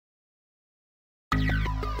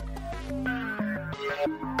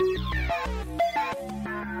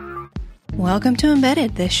Welcome to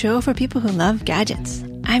Embedded, the show for people who love gadgets.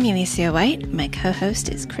 I'm Alicia White, my co-host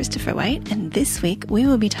is Christopher White, and this week we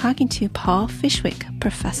will be talking to Paul Fishwick,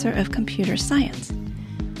 Professor of Computer Science.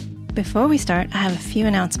 Before we start, I have a few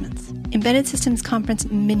announcements. Embedded Systems Conference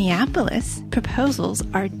Minneapolis proposals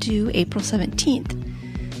are due April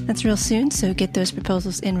 17th. That's real soon, so get those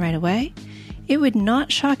proposals in right away. It would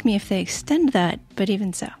not shock me if they extend that, but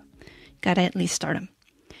even so, gotta at least start them.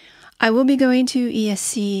 I will be going to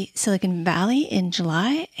ESC Silicon Valley in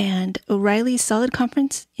July and O'Reilly's Solid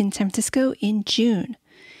Conference in San Francisco in June.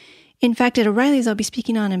 In fact, at O'Reilly's, I'll be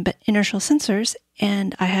speaking on inertial sensors,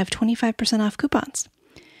 and I have 25% off coupons.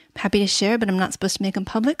 I'm happy to share, but I'm not supposed to make them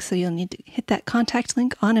public, so you'll need to hit that contact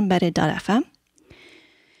link on embedded.fm.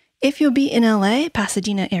 If you'll be in LA,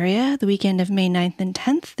 Pasadena area, the weekend of May 9th and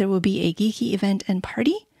 10th, there will be a geeky event and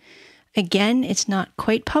party. Again, it's not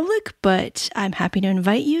quite public, but I'm happy to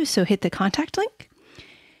invite you, so hit the contact link.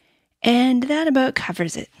 And that about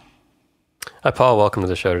covers it. Hi, Paul. Welcome to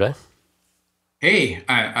the show today. Hey,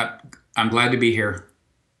 I'm glad to be here.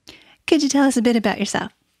 Could you tell us a bit about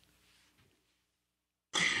yourself?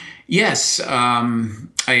 Yes,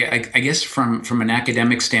 I guess from an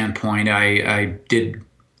academic standpoint, I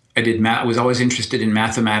was always interested in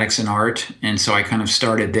mathematics and art, and so I kind of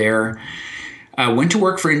started there. Went to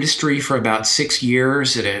work for industry for about 6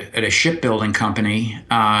 years at a shipbuilding company,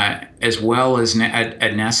 as well as at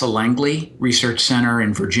NASA Langley Research Center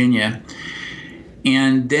in Virginia.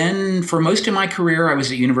 And then for most of my career, I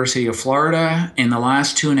was at University of Florida. In the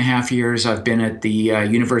last 2.5 years, I've been at the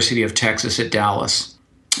University of Texas at Dallas.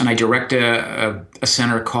 And I direct a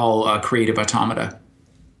center called Creative Automata.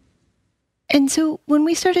 And so when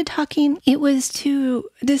we started talking, it was to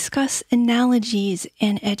discuss analogies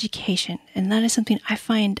and education, and that is something I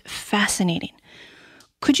find fascinating.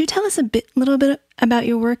 Could you tell us a little bit about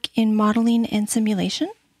your work in modeling and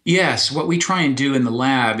simulation? Yes, what we try and do in the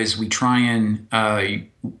lab is we try and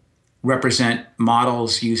represent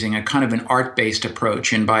models using a kind of an art-based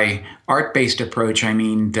approach. And by art-based approach, I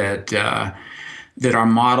mean that our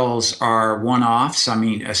models are one-offs. I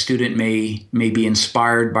mean, a student may be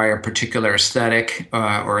inspired by a particular aesthetic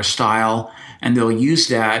or a style, and they'll use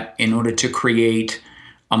that in order to create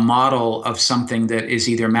a model of something that is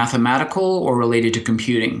either mathematical or related to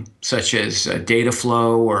computing, such as a data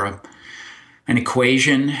flow or an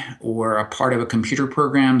equation or a part of a computer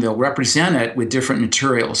program. They'll represent it with different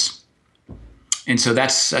materials. And so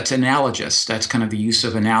that's analogous. That's kind of the use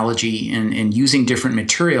of analogy in using different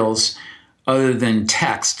materials other than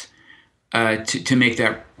text to make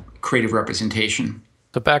that creative representation.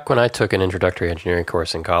 So back when I took an introductory engineering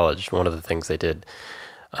course in college, one of the things they did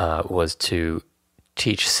was to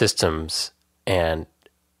teach systems, and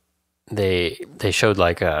they showed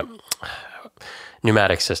like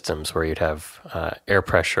pneumatic systems where you'd have air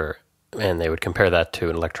pressure, and they would compare that to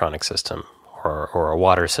an electronic system, or a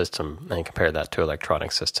water system, and compare that to an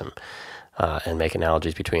electronic system, and make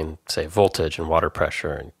analogies between, say, voltage and water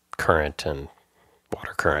pressure and current and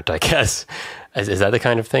water current, I guess. Is that the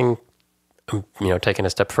kind of thing, taking a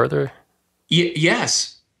step further?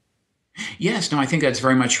 Yes. No, I think that's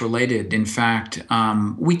very much related. In fact,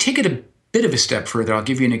 we take it a bit of a step further. I'll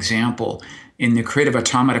give you an example. In the Creative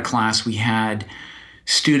Automata class, we had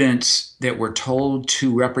students that were told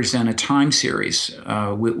to represent a time series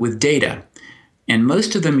with data, and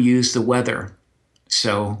most of them used the weather.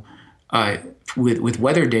 So with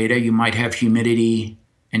weather data, you might have humidity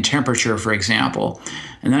and temperature, for example.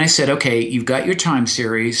 And then I said, okay, you've got your time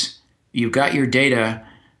series, you've got your data.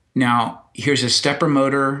 Now, here's a stepper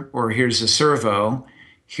motor, or here's a servo,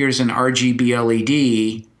 here's an RGB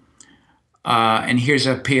LED, and here's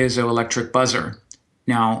a piezoelectric buzzer.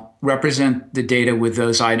 Now, represent the data with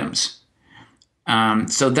those items.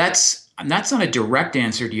 So that's not a direct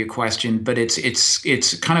answer to your question, but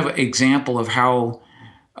it's kind of an example of how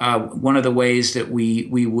one of the ways that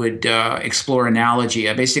we would explore analogy.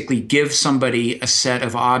 I basically give somebody a set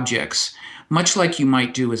of objects, much like you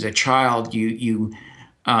might do as a child. You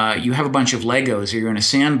have a bunch of Legos, or you're in a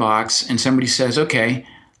sandbox, and somebody says, okay,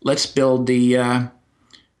 let's build the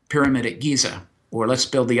pyramid at Giza, or let's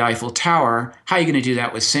build the Eiffel Tower. How are you going to do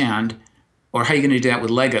that with sand? Or how are you going to do that with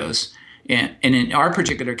Legos? And in our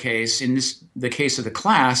particular case, the case of the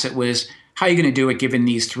class, it was, how are you going to do it given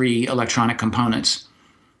these three electronic components?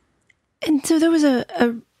 And so there was a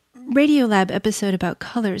Radiolab episode about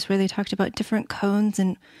colors where they talked about different cones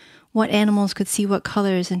and what animals could see what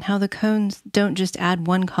colors, and how the cones don't just add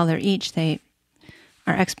one color each, they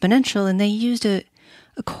are exponential, and they used a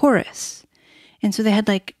chorus. And so they had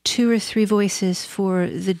like 2 or 3 voices for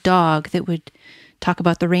the dog that would talk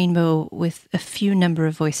about the rainbow with a few number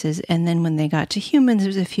of voices. And then when they got to humans, there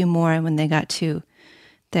was a few more. And when they got to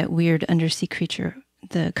that weird undersea creature,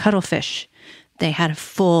 the cuttlefish, they had a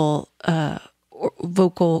full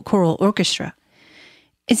vocal choral orchestra.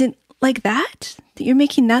 Is it like that you're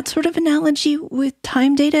making that sort of analogy with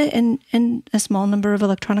time data and a small number of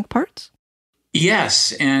electronic parts?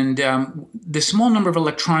 Yes, and the small number of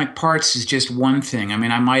electronic parts is just one thing. I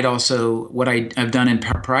mean, I might also, what I've done in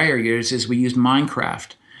prior years is we used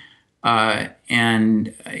Minecraft.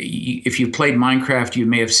 And if you played Minecraft, you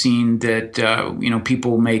may have seen that,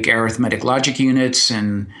 people make arithmetic logic units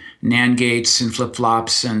and NAND gates and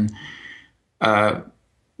flip-flops, and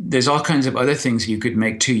there's all kinds of other things you could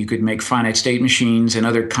make too. You could make finite state machines and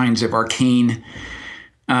other kinds of arcane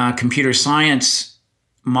computer science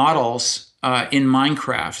models in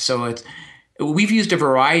Minecraft. So we've used a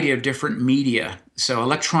variety of different media. So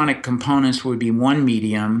electronic components would be one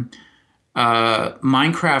medium.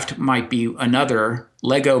 Minecraft might be another.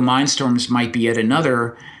 Lego Mindstorms might be yet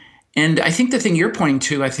another. And I think the thing you're pointing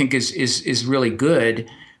to, I think, is really good.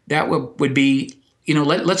 That would be,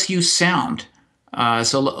 let's use sound.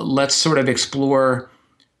 So let's sort of explore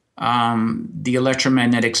the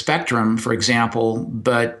electromagnetic spectrum, for example,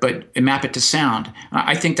 but map it to sound.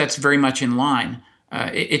 I think that's very much in line.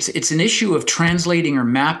 It's an issue of translating or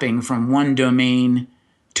mapping from one domain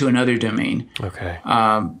to another domain. Okay.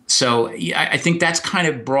 So I think that's kind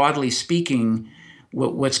of broadly speaking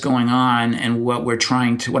what's going on and what I'm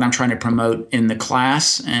trying to promote in the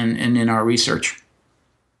class and in our research.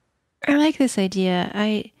 I like this idea.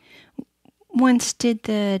 I once did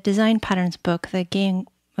the design patterns book, the game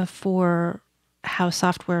for how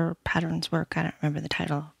software patterns work. I don't remember the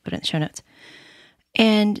title, put it in the show notes.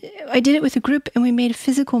 And I did it with a group, and we made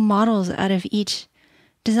physical models out of each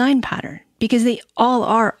design pattern because they all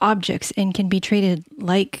are objects and can be treated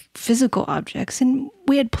like physical objects. And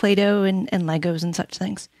we had Play-Doh and Legos and such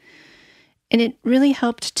things. And it really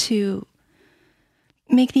helped to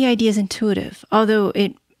make the ideas intuitive, although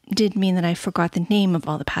it did mean that I forgot the name of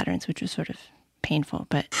all the patterns, which was sort of painful.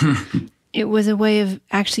 But it was a way of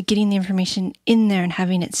actually getting the information in there and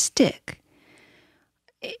having it stick.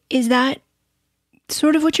 Is that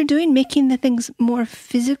sort of what you're doing, making the things more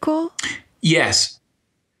physical? Yes.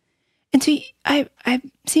 And so I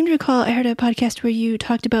seem to recall I heard a podcast where you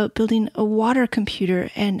talked about building a water computer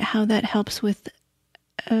and how that helps with,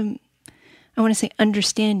 I want to say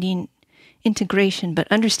understanding integration, but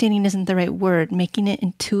understanding isn't the right word, making it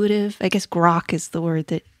intuitive. I guess grok is the word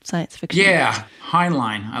that science fiction. Yeah,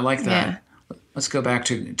 Heinlein. I like that. Yeah. Let's go back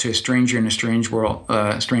to a stranger in a strange world,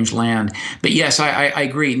 strange land. But yes, I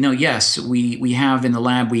agree. No, yes, we have in the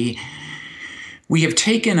lab, we have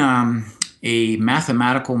taken a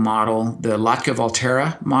mathematical model, the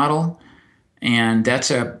Lotka-Volterra model, and that's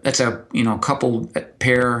a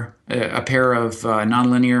pair of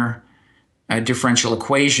nonlinear differential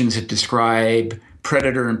equations that describe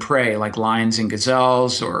predator and prey, like lions and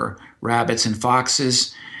gazelles or rabbits and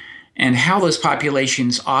foxes, and how those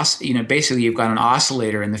populations, basically you've got an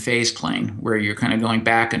oscillator in the phase plane where you're kind of going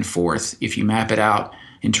back and forth if you map it out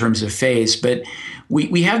in terms of phase. But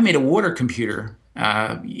we have made a water computer.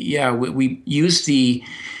 We used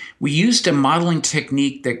a modeling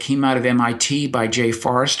technique that came out of MIT by Jay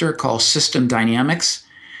Forrester called system dynamics,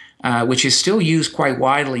 which is still used quite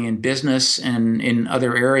widely in business and in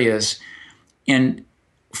other areas. And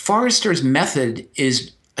Forrester's method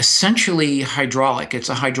is essentially hydraulic. It's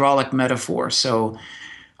a hydraulic metaphor. So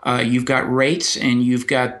you've got rates and you've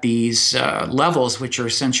got these levels, which are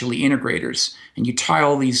essentially integrators. And you tie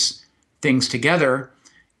all these things together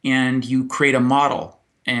and you create a model.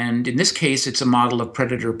 And in this case, it's a model of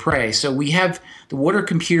predator-prey. So we have the water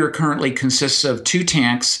computer currently consists of two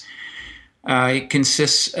tanks. It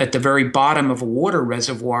consists at the very bottom of a water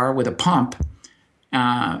reservoir with a pump.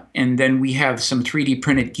 And then we have some 3D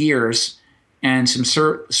printed gears and some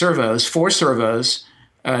servos, 4 servos,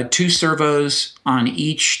 2 servos on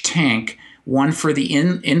each tank, one for the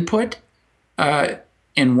input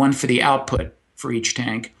and one for the output for each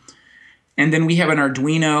tank. And then we have an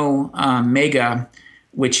Arduino Mega,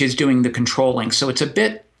 which is doing the controlling. So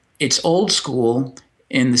it's old school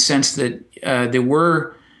in the sense that there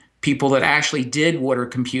were people that actually did water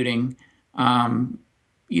computing,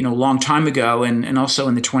 long time ago, and also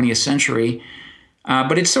in the 20th century.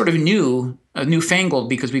 But it's sort of newfangled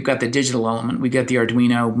because we've got the digital element. We got the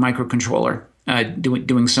Arduino microcontroller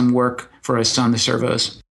doing some work for us on the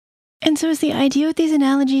servos. And so is the idea with these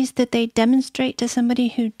analogies that they demonstrate to somebody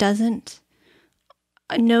who doesn't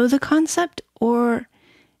know the concept, or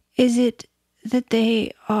is it that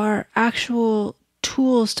they are actual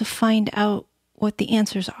tools to find out what the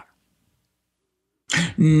answers are?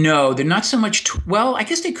 No, they're not so much. Well, I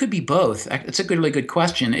guess they could be both. It's a really good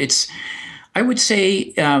question. I would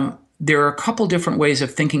say there are a couple different ways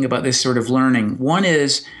of thinking about this sort of learning. One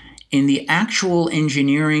is in the actual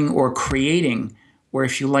engineering or creating, or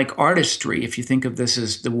if you like artistry, if you think of this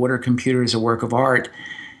as the water computer as a work of art,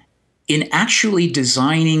 in actually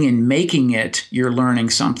designing and making it, you're learning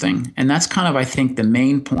something. And that's kind of, I think, the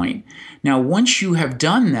main point. Now, once you have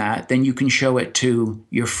done that, then you can show it to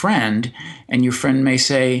your friend, and your friend may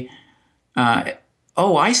say,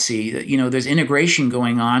 oh, I see, there's integration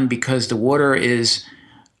going on because the water is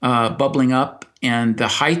bubbling up, and the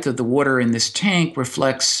height of the water in this tank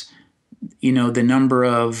reflects, the number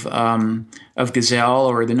of gazelle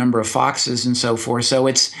or the number of foxes and so forth. So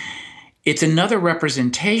it's another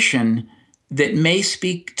representation that may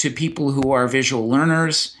speak to people who are visual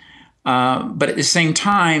learners, but at the same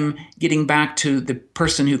time, getting back to the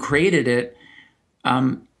person who created it,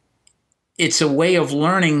 it's a way of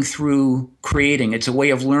learning through creating. It's a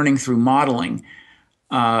way of learning through modeling,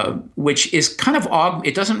 which is kind of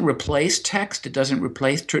it doesn't replace text. It doesn't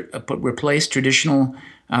replace traditional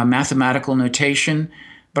mathematical notation,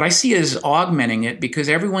 but I see it as augmenting it because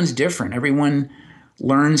everyone's different. Everyone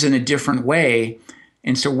learns in a different way.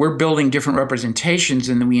 And so we're building different representations,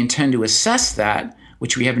 and then we intend to assess that,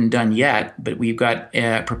 which we haven't done yet, but we've got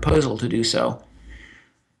a proposal to do so.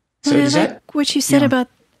 So I like what you said about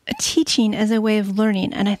teaching as a way of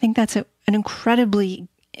learning, and I think that's an incredibly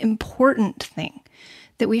important thing,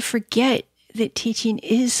 that we forget that teaching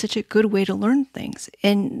is such a good way to learn things.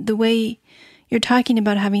 And the way you're talking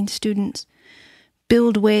about having students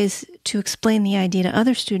build ways to explain the idea to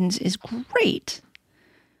other students is great.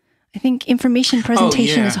 I think information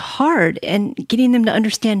presentation is hard, and getting them to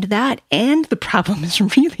understand that and the problem is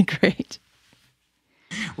really great.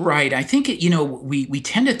 Right. I think, we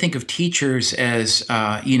tend to think of teachers as,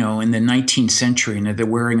 in the 19th century, and they're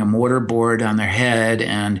wearing a mortarboard on their head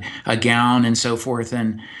and a gown and so forth.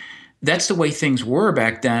 And that's the way things were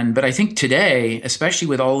back then. But I think today, especially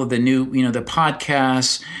with all of the new, the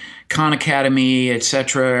podcasts, Khan Academy, et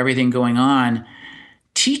cetera, everything going on,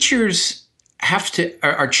 teachers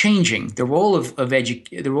are changing. The role of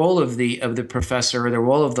the professor, the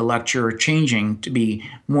role of the lecturer are changing to be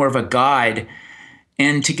more of a guide.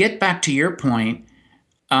 And to get back to your point,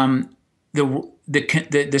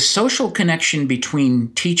 the social connection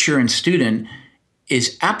between teacher and student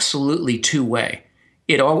is absolutely two-way.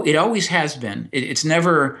 It always has been. It's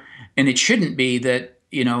never, and it shouldn't be that,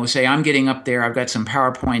 say I'm getting up there, I've got some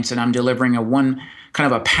PowerPoints, and I'm delivering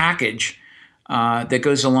a package that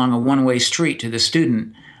goes along a one-way street to the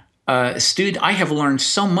student. I have learned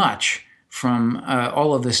so much from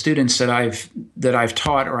all of the students that I've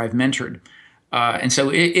taught or I've mentored. And so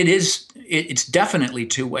it's definitely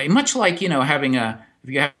two-way, much like, if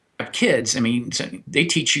you have kids, they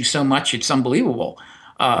teach you so much, it's unbelievable.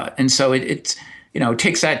 And so it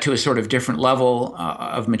takes that to a sort of different level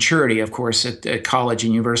of maturity, of course, at college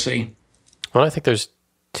and university. Well, I think there's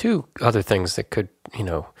two other things that could,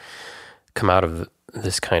 come out of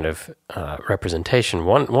this kind of representation.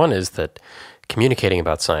 One is that communicating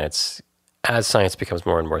about science, as science becomes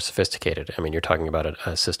more and more sophisticated, you're talking about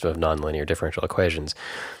a system of nonlinear differential equations.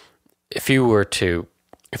 If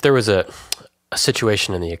there was a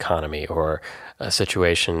situation in the economy or a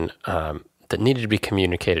situation that needed to be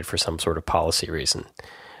communicated for some sort of policy reason,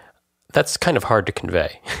 that's kind of hard to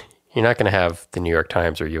convey. You're not going to have the New York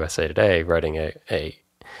Times or USA Today writing a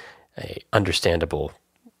understandable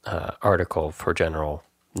article for general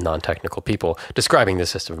non-technical people describing the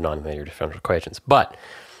system of nonlinear differential equations. But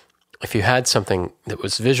if you had something that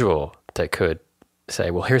was visual that could say,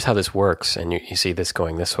 well, here's how this works, and you see this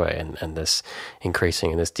going this way and this increasing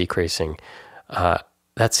and this decreasing,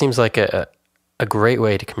 that seems like a great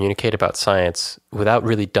way to communicate about science without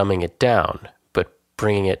really dumbing it down, but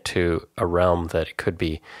bringing it to a realm that it could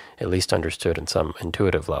be at least understood in some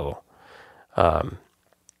intuitive level.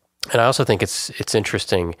 And I also think it's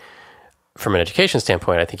interesting from an education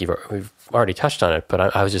standpoint. I think we've already touched on it,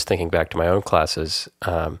 but I was just thinking back to my own classes,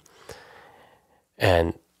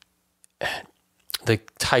 and the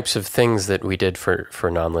types of things that we did for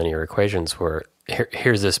nonlinear equations were,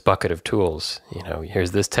 here's this bucket of tools,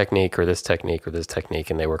 here's this technique or this technique or this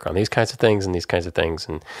technique, and they work on these kinds of things and these kinds of things,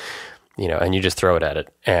 and and you just throw it at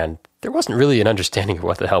it. And there wasn't really an understanding of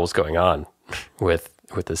what the hell was going on with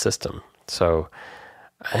the system. So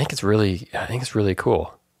I think it's really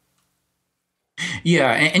cool.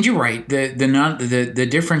 Yeah, and you're right. The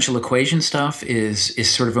differential equation stuff is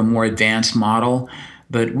sort of a more advanced model,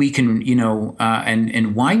 but we can,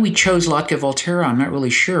 and why we chose Lotka-Volterra, I'm not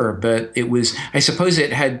really sure, but I suppose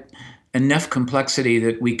it had enough complexity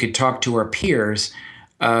that we could talk to our peers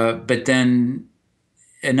but then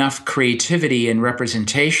enough creativity and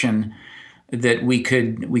representation that we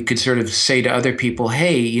could sort of say to other people,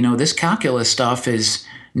 hey, this calculus stuff is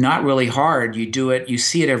not really hard. You do it, you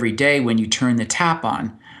see it every day when you turn the tap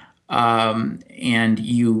on, and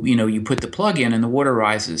you put the plug in and the water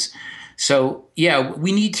rises. So yeah,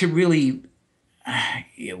 we need to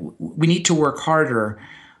work harder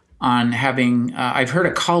on having. I've heard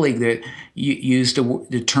a colleague that used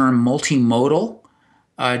the term multimodal.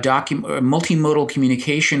 Multimodal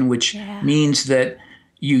communication, which means that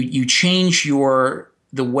you change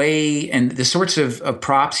the way and the sorts of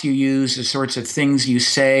props you use, the sorts of things you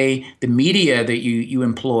say, the media that you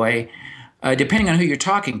employ, depending on who you're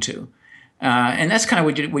talking to. And that's kind of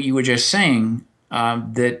what you were just saying,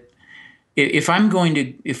 that if I'm going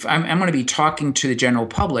to be talking to the general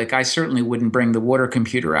public, I certainly wouldn't bring the water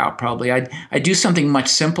computer out. Probably I'd do something much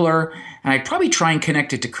simpler, and I'd probably try and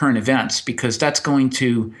connect it to current events, because that's going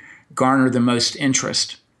to garner the most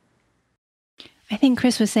interest. I think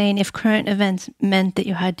Chris was saying if current events meant that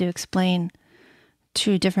you had to explain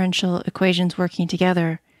two differential equations working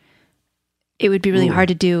together, it would be really hard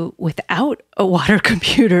to do without a water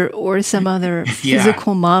computer or some other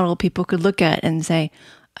physical model people could look at and say,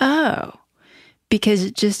 oh,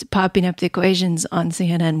 because just popping up the equations on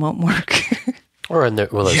CNN won't work. Or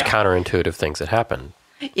there's counterintuitive things that happen.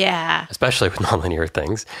 Yeah. Especially with nonlinear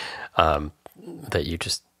things, that you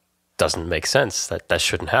just doesn't make sense. That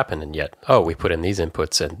shouldn't happen. And yet, we put in these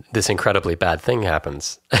inputs and this incredibly bad thing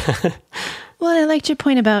happens. Well, I liked your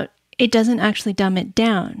point about it doesn't actually dumb it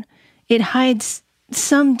down. It hides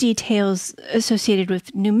some details associated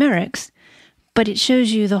with numerics, but it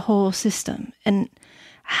shows you the whole system. And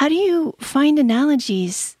how do you find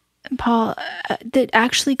analogies, Paul, that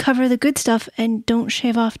actually cover the good stuff and don't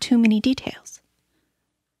shave off too many details?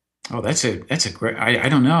 Oh, that's a great. I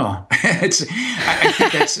don't know. I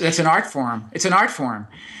think that's an art form. It's an art form,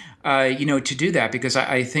 to do that, because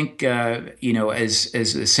I think as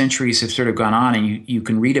the centuries have sort of gone on, and you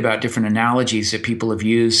can read about different analogies that people have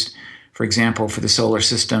used, for example, for the solar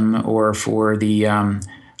system, or for the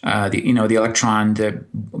electron, the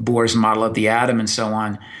Bohr's model of the atom, and so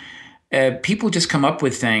on. People just come up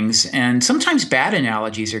with things, and sometimes bad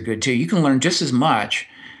analogies are good too. You can learn just as much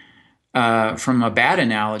from a bad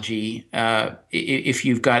analogy if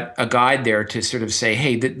you've got a guide there to sort of say,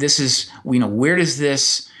 hey, this is, where does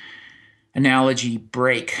this analogy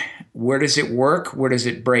break? Where does it work? Where does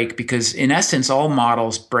it break? Because in essence, all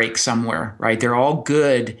models break somewhere, right? They're all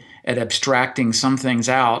good at abstracting some things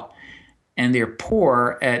out, and they're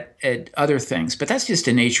poor at other things. But that's just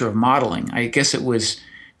the nature of modeling. I guess it was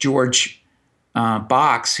George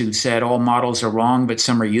Box who said all models are wrong, but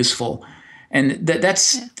some are useful. And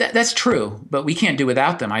that's true, but we can't do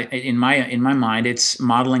without them. In my mind, it's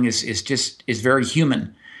modeling is very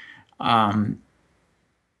human. And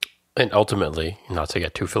ultimately, not to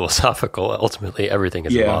get too philosophical, ultimately everything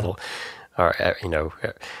is a model.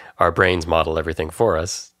 Our brains model everything for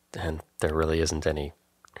us, and there really isn't any,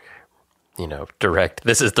 direct,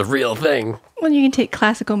 this is the real thing. Well, you can take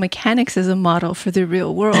classical mechanics as a model for the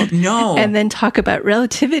real world. No. And then talk about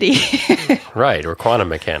relativity. Right, or quantum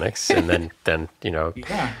mechanics. And then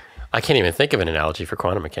I can't even think of an analogy for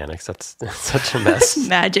quantum mechanics. That's such a mess.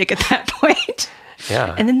 Magic at that point.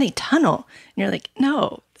 Yeah. And then they tunnel. And you're like,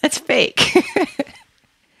 no, that's fake.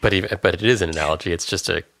 But it is an analogy.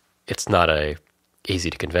 It's not a easy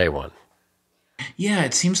to convey one. Yeah,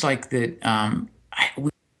 it seems like that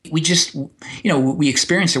we just, we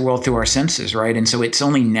experience the world through our senses, right? And so it's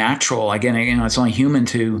only natural, again, it's only human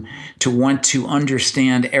to want to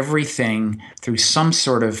understand everything through some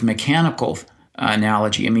sort of mechanical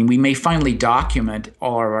analogy. I mean, we may finally document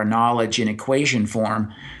all of our knowledge in equation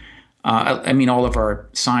form, all of our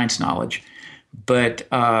science knowledge. But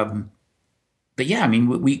yeah,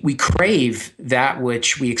 we crave that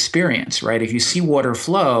which we experience, right? If you see water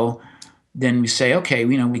flow, then we say, okay,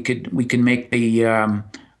 we can make the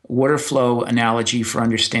water flow analogy for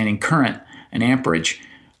understanding current and amperage,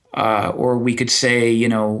 or we could say,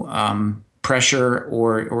 pressure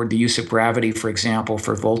or the use of gravity, for example,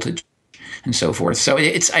 for voltage and so forth. So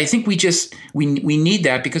I think we need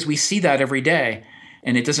that because we see that every day,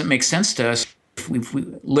 and it doesn't make sense to us if we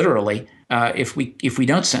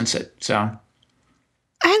don't sense it. So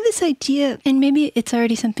I have this idea, and maybe it's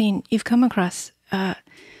already something you've come across.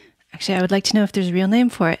 Actually, I would like to know if there's a real name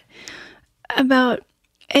for it, about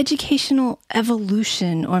educational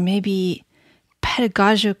evolution, or maybe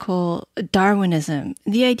pedagogical Darwinism.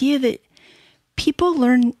 The idea that people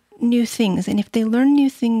learn new things, and if they learn new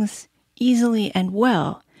things easily and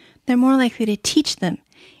well, they're more likely to teach them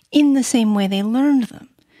in the same way they learned them.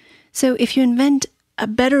 So if you invent a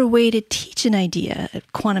better way to teach an idea,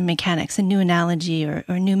 quantum mechanics, a new analogy or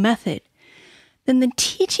a new method, then the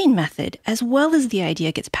teaching method, as well as the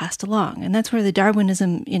idea, gets passed along. And that's where the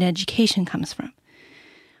Darwinism in education comes from.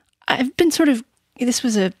 I've been this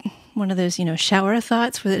was one of those, shower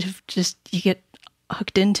thoughts where just you get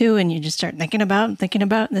hooked into and you just start thinking about. And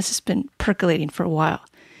this has been percolating for a while.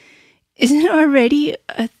 Isn't it already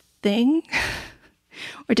a thing?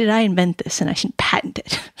 Or did I invent this and I should patent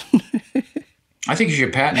it? I think you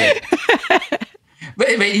should patent it. But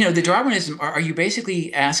the Darwinism, are you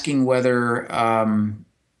basically asking whether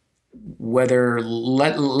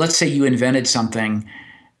let's say you invented something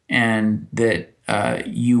and that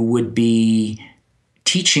you would be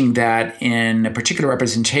teaching that in a particular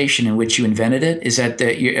representation in which you invented it? Is that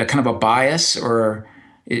kind of a bias, or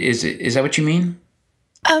is that what you mean?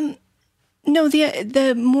 No,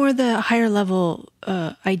 the more the higher level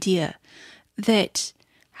idea that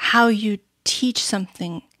how you teach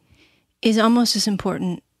something is almost as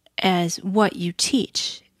important as what you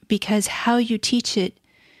teach, because how you teach it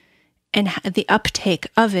and the uptake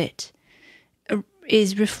of it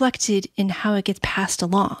is reflected in how it gets passed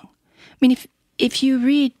along. I mean, if you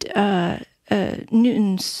read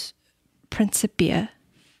Newton's Principia,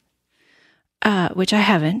 which I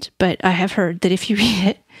haven't, but I have heard that if you read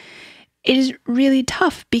it, it is really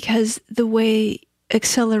tough because the way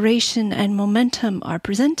acceleration and momentum are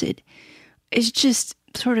presented is just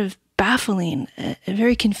sort of baffling,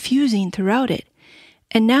 very confusing throughout it.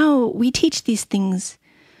 And now we teach these things.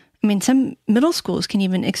 I mean, some middle schools can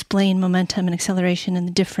even explain momentum and acceleration and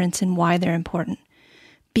the difference and why they're important,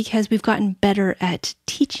 because we've gotten better at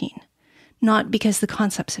teaching, not because the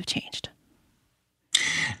concepts have changed.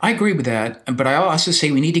 I agree with that, but I also say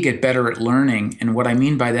we need to get better at learning. And what I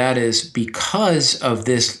mean by that is because of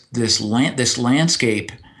this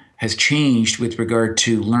landscape has changed with regard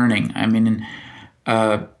to learning. I mean,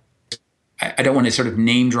 I don't want to sort of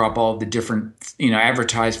name drop all of the different,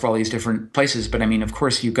 advertise for all these different places, but I mean, of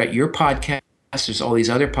course, you've got your podcast. There's all these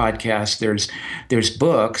other podcasts. There's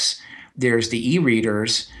books. There's the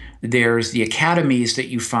e-readers. There's the academies that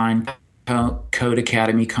you find, Code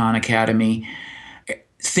Academy, Khan Academy.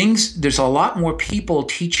 There's a lot more people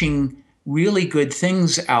teaching really good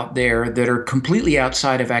things out there that are completely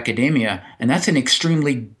outside of academia, and that's an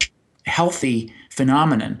extremely healthy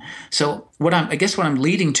phenomenon. So what I'm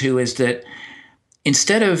leading to is that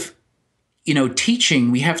instead of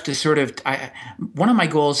teaching, we have to one of my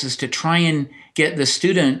goals is to try and get the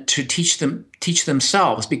student to teach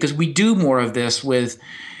themselves, because we do more of this with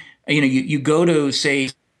you go to,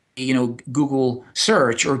 say, Google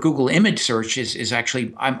search or Google image search is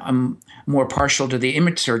actually, I'm more partial to the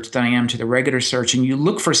image search than I am to the regular search. And you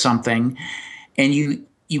look for something and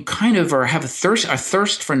you kind of have a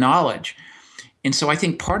thirst for knowledge. And so I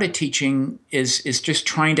think part of teaching is just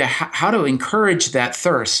trying to how to encourage that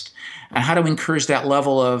thirst and how to encourage that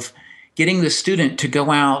level of getting the student to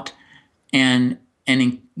go out and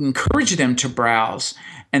encourage them to browse.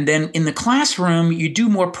 And then in the classroom, you do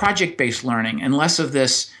more project-based learning and less of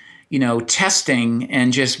this testing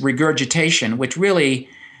and just regurgitation, which really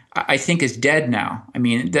I think is dead now. I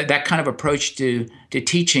mean, that kind of approach to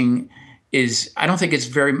teaching I don't think it's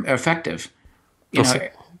very effective. So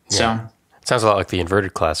it sounds a lot like the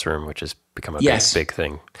inverted classroom, which has become a big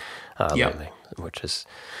thing lately, which is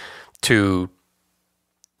to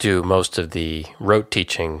do most of the rote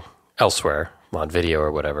teaching elsewhere on video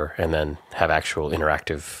or whatever, and then have actual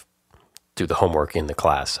interactive, do the homework in the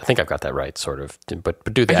class. I think I've got that right, sort of.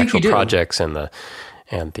 But do the actual projects and the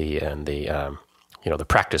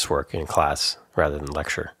practice work in class rather than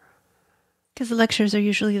lecture. Because the lectures are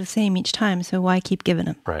usually the same each time, so why keep giving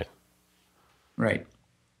them? Right.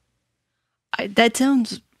 That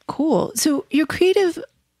sounds cool. So your creative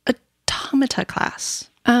automata class,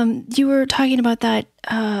 you were talking about that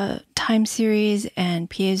time series and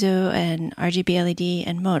piezo and RGB LED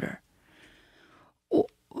and motor.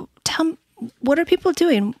 Tell me, what are people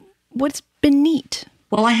doing? What's been neat?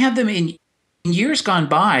 Well, I have them in years gone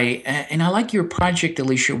by, and I like your project,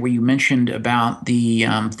 Alicia, where you mentioned about the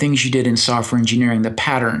things you did in software engineering, the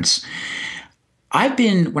patterns.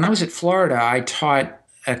 When I was at Florida, I taught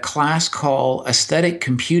a class called Aesthetic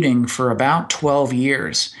Computing for about 12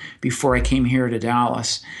 years before I came here to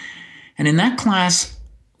Dallas. And in that class,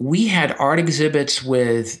 we had art exhibits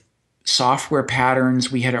with software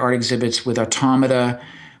patterns. We had art exhibits with automata,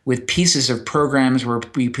 with pieces of programs where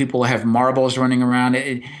people have marbles running around.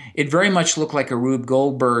 It very much looked like a Rube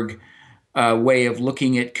Goldberg way of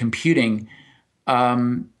looking at computing.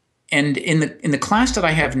 And in the class that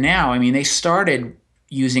I have now, I mean, they started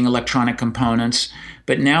using electronic components,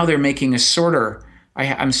 but now they're making a sorter.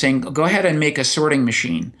 I'm saying, go ahead and make a sorting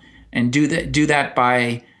machine, and do that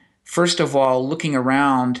by, first of all, looking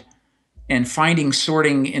around and finding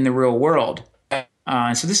sorting in the real world.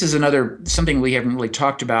 So this is something we haven't really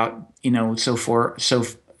talked about, so far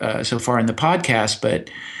in the podcast. But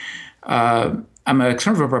I'm a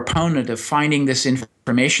sort of a proponent of finding this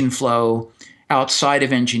information flow outside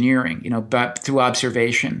of engineering, but through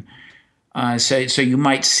observation. So you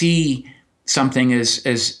might see something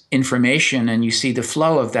as information, and you see the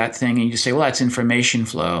flow of that thing, and you just say, well, that's information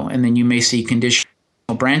flow. And then you may see conditional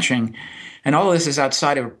branching. And all of this is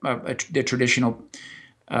outside of the traditional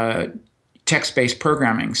text-based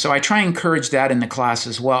programming. So I try and encourage that in the class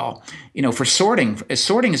as well. For sorting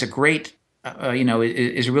is a great,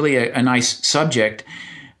 is really a nice subject.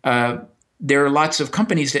 There are lots of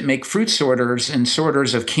companies that make fruit sorters and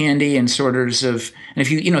sorters of candy and sorters of, and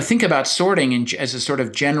if you think about sorting as a sort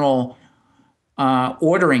of general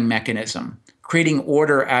ordering mechanism, creating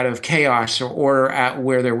order out of chaos or order out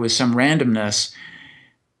where there was some randomness.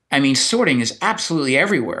 I mean, sorting is absolutely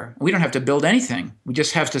everywhere. We don't have to build anything. We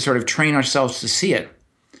just have to sort of train ourselves to see it.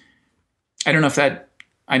 I don't know if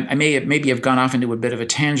I maybe have gone off into a bit of a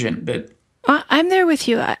tangent, but I'm there with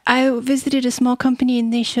you. I visited a small company,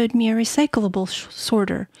 and they showed me a recyclable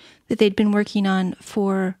sorter that they'd been working on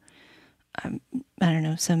for, I don't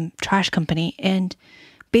know, some trash company. And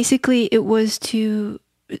basically it was to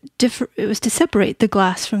separate the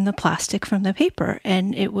glass from the plastic from the paper.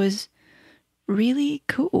 And it was really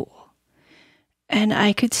cool. And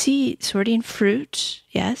I could see sorting fruit.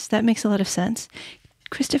 Yes, that makes a lot of sense.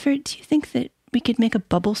 Christopher, do you think that we could make a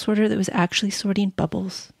bubble sorter that was actually sorting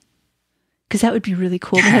bubbles? Because that would be really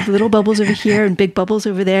cool. We have little bubbles over here and big bubbles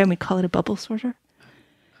over there, and we'd call it a bubble sorter.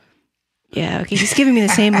 Yeah, okay. He's giving me the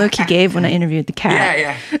same look he gave when I interviewed the cat.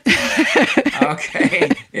 Yeah.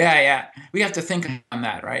 Okay. Yeah. We have to think on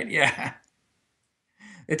that, right? Yeah.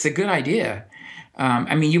 It's a good idea.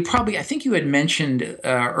 I think you had mentioned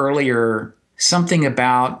earlier something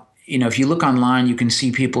about, if you look online, you can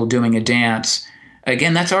see people doing a dance.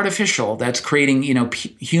 Again, that's artificial. That's creating,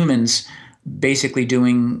 humans basically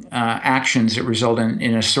doing actions that result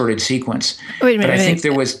in a sorted sequence. Wait a minute. But I think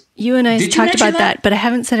there was... You and I talked about that, but I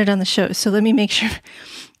haven't said it on the show, so let me make sure.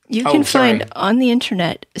 You can find on the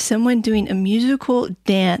internet someone doing a musical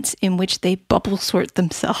dance in which they bubble sort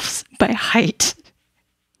themselves by height.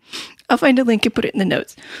 I'll find a link and put it in the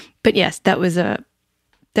notes. But yes, that was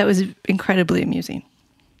incredibly amusing.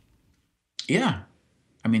 Yeah.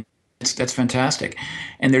 I mean, that's fantastic.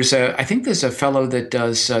 And there's a fellow that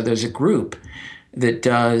does, there's a group that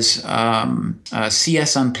does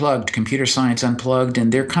CS Unplugged, Computer Science Unplugged,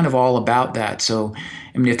 and they're kind of all about that. So,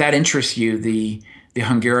 I mean, if that interests you, the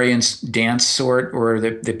Hungarian dance sort, or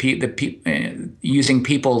using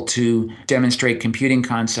people to demonstrate computing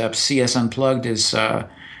concepts, CS Unplugged is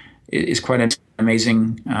quite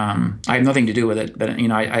amazing. I have nothing to do with it, but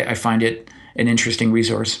I find it an interesting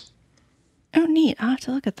resource. Oh, neat! I'll have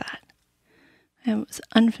to look at that. I was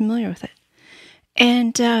unfamiliar with it.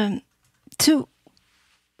 And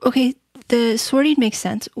okay, the sorting makes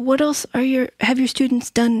sense. What else have your students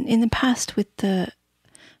done in the past with the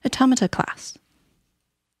automata class?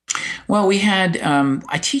 Well, we had,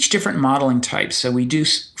 I teach different modeling types. So we do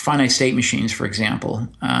finite state machines, for example.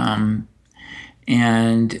 And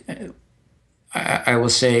I will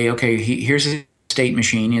say, okay, here's a state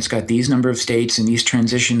machine. It's got these number of states and these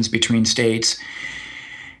transitions between states.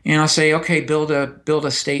 And I'll say, okay, build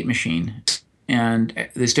a state machine. And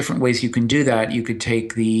there's different ways you can do that. You could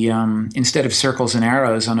take the, instead of circles and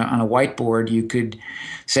arrows on a whiteboard, you could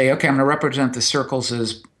say, okay, I'm going to represent the circles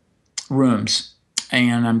as rooms,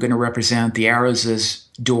 and I'm going to represent the arrows as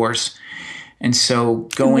doors. And so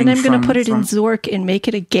going, and then I'm going to put it in Zork and make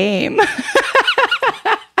it a game.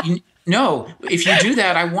 No, if you do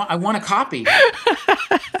that, I want a copy.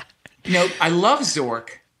 I love Zork.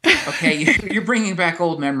 Okay, you're bringing back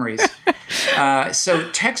old memories. So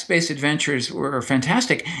text-based adventures were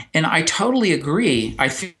fantastic, and I totally agree. I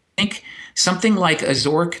think something like a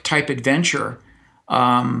Zork-type adventure,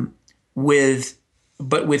 with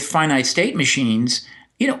finite state machines.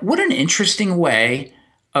 What an interesting way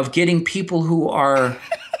of getting people who are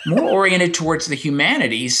more oriented towards the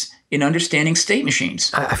humanities in understanding state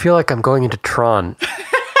machines. I feel like I'm going into Tron.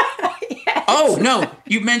 Yes. Oh no,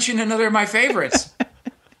 you mentioned another of my favorites.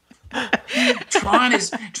 Tron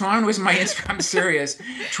was I'm serious.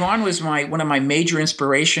 Tron was one of my major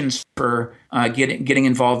inspirations for getting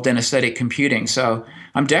involved in aesthetic computing. So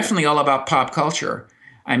I'm definitely all about pop culture.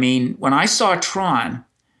 I mean, when I saw Tron,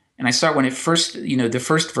 and I saw it when it first, the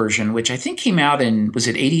first version, which I think came out was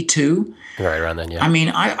it 82? Right around then, yeah. I mean,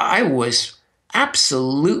 I was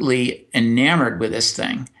absolutely enamored with this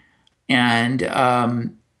thing. And,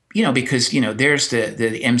 because, there's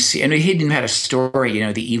the MC, and he even had a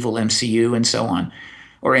story, the evil MCU and so on,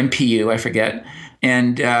 or MPU, I forget.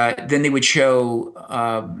 And then they would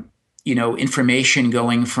show, information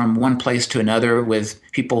going from one place to another with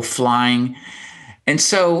people flying. And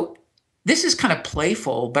so this is kind of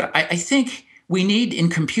playful, but I think we need, in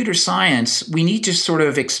computer science, we need to sort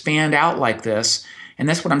of expand out like this. And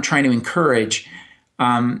that's what I'm trying to encourage.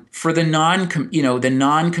 For the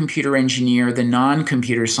non-computer engineer, the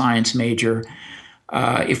non-computer science major,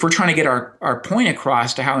 if we're trying to get our point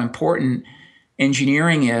across to how important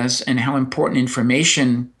engineering is and how important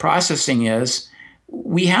information processing is,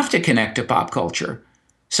 we have to connect to pop culture.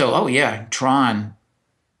 So, oh yeah, Tron,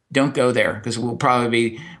 don't go there because we'll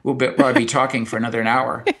probably be talking for an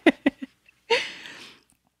hour.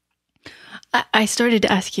 I started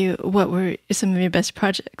to ask you what were some of your best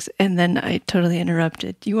projects, and then I totally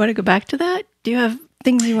interrupted. Do you want to go back to that? Do you have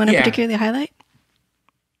things you want to particularly highlight?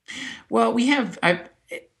 Well,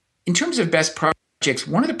 in terms of best projects,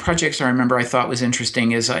 one of the projects I remember I thought was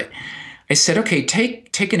interesting is I said, okay,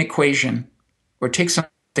 take an equation or take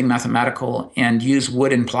something mathematical and use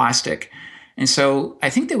wood and plastic. And so I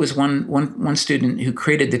think there was one student who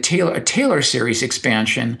created a Taylor series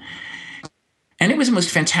expansion. And it was the most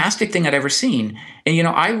fantastic thing I'd ever seen.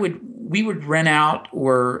 And, we would rent out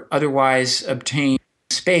or otherwise obtain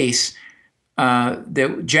space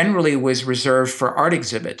that generally was reserved for art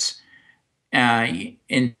exhibits. And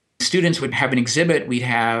students would have an exhibit. We'd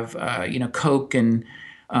have, Coke and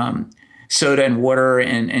soda and water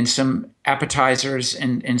and some appetizers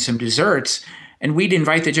and some desserts. And we'd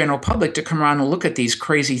invite the general public to come around and look at these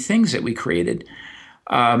crazy things that we created.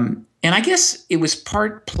 And I guess it was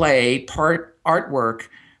part play, part artwork,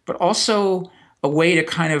 but also a way to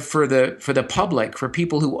kind of for the public, for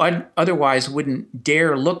people who otherwise wouldn't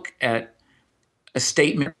dare look at a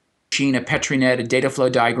statement machine, a Petrinet, a data flow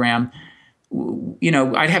diagram.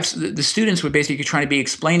 I'd have the students would basically try to be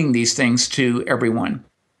explaining these things to everyone.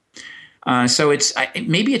 So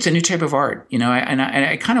maybe it's a new type of art, and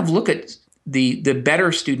I kind of look at the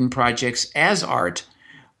better student projects as art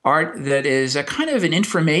that is a kind of an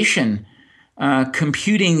information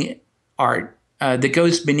computing art that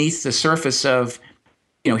goes beneath the surface of,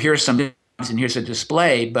 here's some and here's a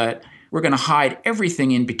display, but we're going to hide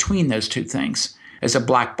everything in between those two things as a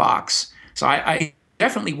black box. So I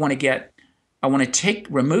definitely want to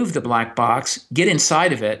remove the black box, get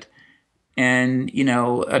inside of it, and,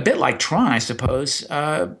 a bit like Tron, I suppose,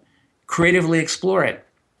 creatively explore it.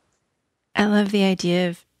 I love the idea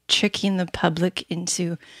of tricking the public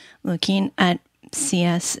into looking at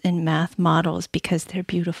CS and math models because they're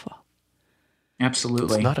beautiful.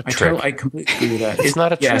 Absolutely. It's not a trick. I completely agree with that. It's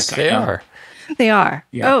not a trick. Yes, they are. They are.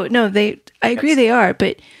 Yeah. Oh, no, I agree they are.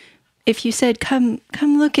 But if you said, come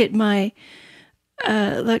look at my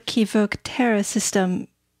Lucky Terra system,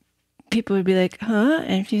 people would be like, huh?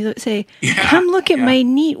 And if you say, come look at my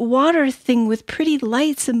neat water thing with pretty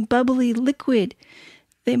lights and bubbly liquid,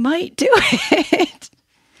 they might do it.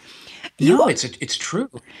 It's true.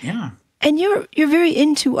 Yeah. And you're very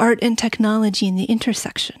into art and technology and the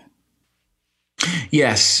intersection.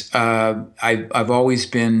 Yes, I've always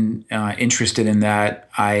been interested in that.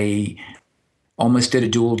 I almost did a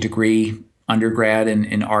dual degree undergrad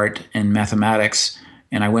in art and mathematics,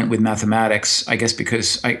 and I went with mathematics, I guess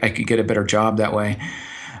because I could get a better job that way.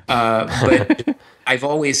 But I've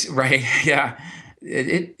always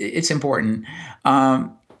it's important.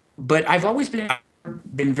 But I've always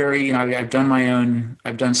been very, I've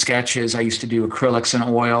done sketches. I used to do acrylics and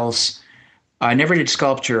oils. I never did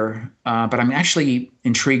sculpture, but I'm actually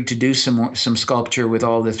intrigued to do some sculpture with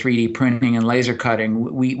all the 3D printing and laser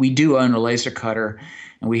cutting. We do own a laser cutter,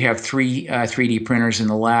 and we have three 3D printers in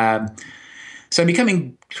the lab. So I'm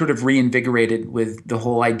becoming sort of reinvigorated with the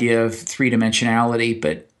whole idea of three-dimensionality.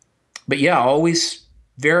 But yeah, always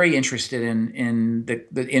very interested in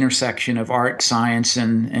the intersection of art, science,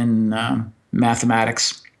 and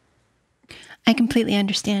mathematics. I completely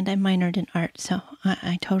understand. I minored in art, so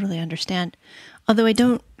I totally understand. Although I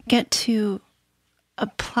don't get to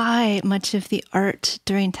apply much of the art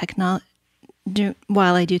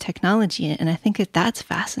while I do technology, and I think that's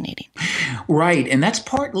fascinating. Right, and that's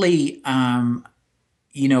partly, that's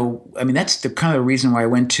the kind of reason why I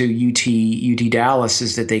went to UT Dallas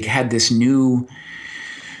is that they had this new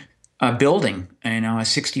building, a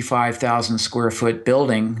 65,000 square foot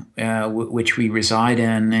building, which we reside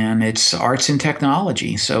in, and it's arts and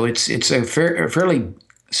technology. So it's a fairly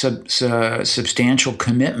substantial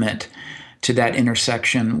commitment to that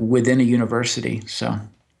intersection within a university. So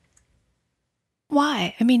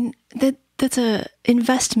why? I mean, the that's a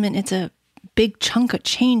investment. It's a big chunk of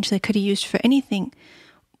change they could have used for anything.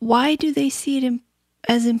 Why do they see it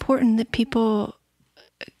as important that people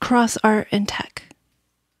cross art and tech?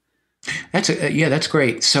 That's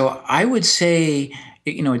great. So I would say,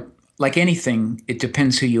 like anything, it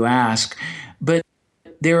depends who you ask, but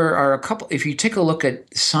there are a couple. If you take a look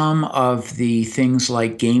at some of the things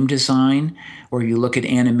like game design, or you look at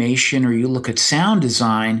animation, or you look at sound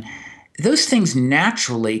design, those things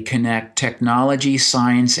naturally connect technology,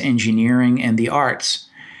 science, engineering, and the arts.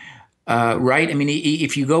 Right? I mean,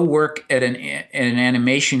 if you go work at an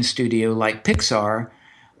animation studio like Pixar,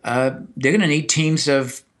 they're going to need teams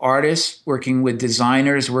of artists working with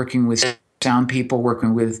designers, working with sound people,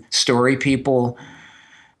 working with story people,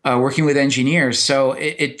 working with engineers. So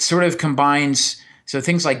it sort of combines. So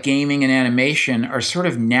things like gaming and animation are sort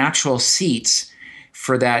of natural seats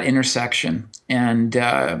for that intersection. And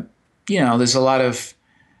there's a lot of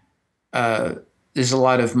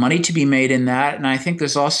money to be made in that, and I think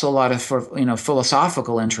there's also a lot of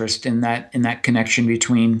philosophical interest in that connection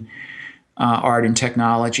between art and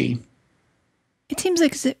technology. It seems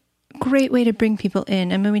like it's a great way to bring people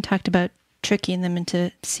in. I mean, we talked about tricking them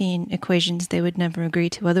into seeing equations they would never agree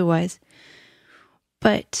to otherwise.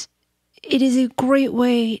 But it is a great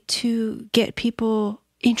way to get people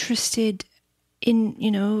interested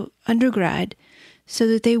in, undergrad so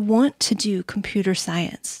that they want to do computer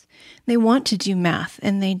science. They want to do math,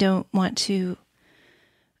 and they don't want to...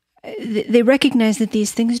 They recognize that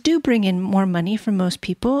these things do bring in more money for most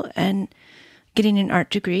people, and getting an art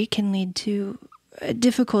degree can lead to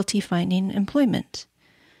difficulty finding employment.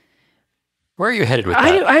 Where are you headed with that?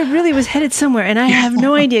 I really was headed somewhere, and I have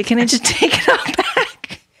no idea. Can I just take it all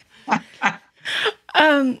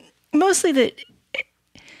back? Mostly that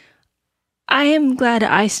I am glad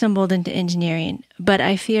I stumbled into engineering, but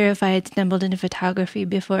I fear if I had stumbled into photography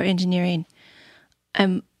before engineering,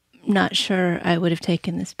 I'm not sure I would have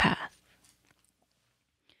taken this path.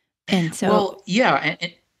 And so... Well, yeah.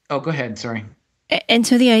 Go ahead. Sorry. And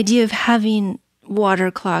so the idea of having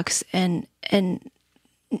water clocks and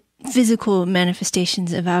physical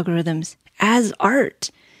manifestations of algorithms as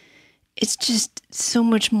art, it's just so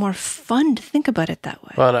much more fun to think about it that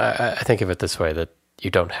way. Well, I think of it this way, that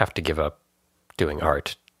you don't have to give up doing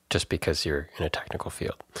art just because you're in a technical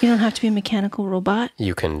field. You don't have to be a mechanical robot.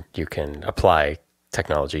 You can apply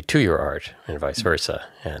technology to your art and vice versa.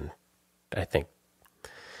 And I think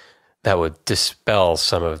that would dispel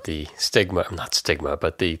some of the not stigma,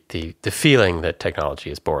 but the feeling that technology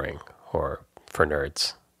is boring or for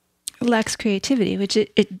nerds. It lacks creativity, which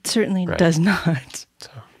it certainly does not. So.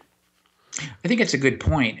 I think it's a good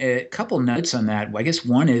point. A couple notes on that. I guess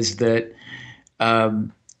one is that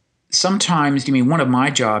sometimes, one of my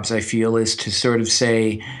jobs, I feel, is to sort of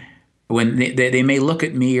say, when they may look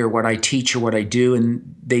at me or what I teach or what I do,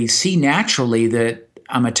 and they see naturally that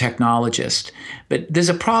I'm a technologist. But there's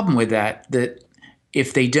a problem with that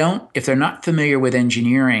if they're not familiar with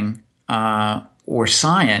engineering or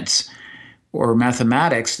science or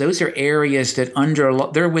mathematics, those are areas that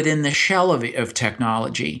they're within the shell of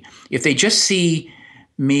technology. If they just see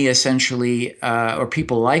me essentially, or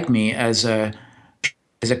people like me, as a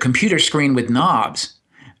computer screen with knobs,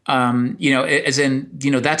 as in,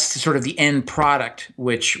 that's sort of the end product,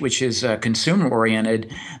 which is consumer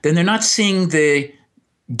oriented, then they're not seeing the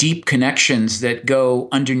deep connections that go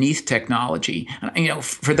underneath technology.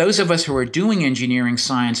 For those of us who are doing engineering,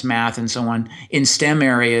 science, math, and so on in STEM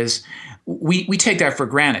areas, we take that for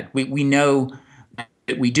granted. We know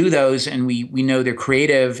that we do those, and we know they're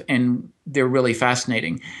creative and they're really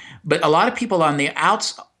fascinating. But a lot of people on the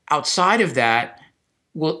outside of that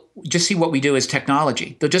will just see what we do as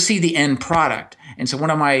technology. They'll just see the end product. And so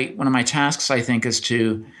one of my tasks, I think, is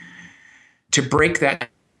to break that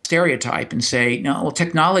stereotype and say, no, well,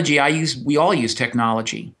 technology, we all use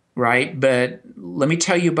technology, right? But let me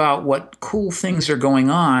tell you about what cool things are going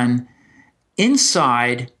on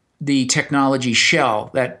inside the technology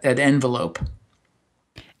shell, that envelope.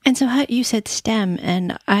 And so you said STEM,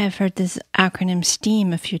 and I have heard this acronym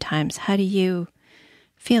STEAM a few times. How do you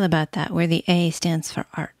feel about that, where the A stands for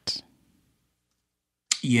art?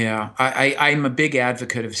 Yeah, I'm a big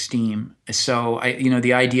advocate of STEAM. So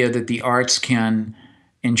the idea that the arts can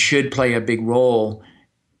and should play a big role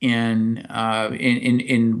in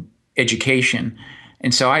education.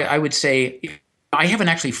 And so I would say, I haven't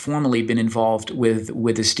actually formally been involved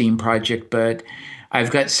with the STEAM project, but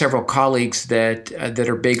I've got several colleagues that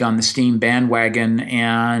are big on the STEAM bandwagon,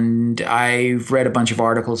 and I've read a bunch of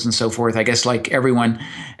articles and so forth, I guess, like everyone.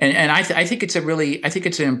 And I think it's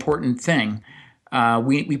an important thing.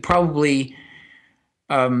 We probably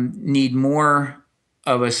need more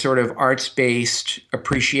of a sort of arts-based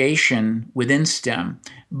appreciation within STEM.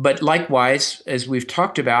 But likewise, as we've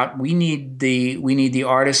talked about, we need the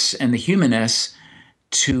artists and the humanists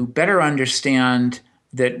to better understand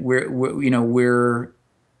that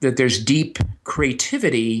that there's deep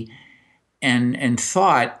creativity and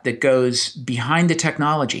thought that goes behind the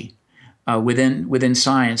technology within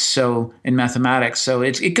science, so in mathematics. So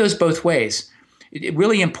it goes both ways. It's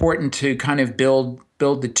really important to kind of build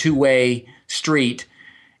the two-way street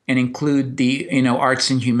and include the arts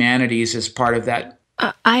and humanities as part of that.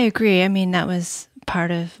 I agree. I mean, that was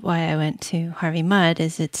part of why I went to Harvey Mudd,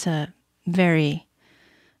 is it's a very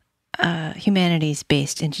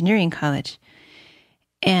humanities-based engineering college.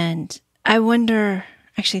 And I wonder,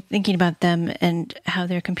 actually thinking about them and how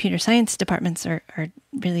their computer science departments are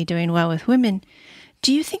really doing well with women,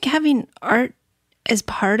 do you think having art as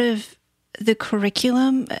part of the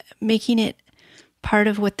curriculum, making it part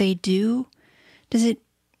of what they do, does it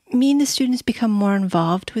mean the students become more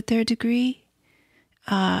involved with their degree?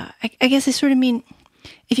 I guess I sort of mean,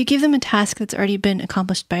 if you give them a task that's already been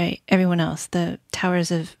accomplished by everyone else, the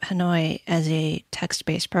Towers of Hanoi as a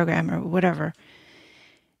text-based program or whatever,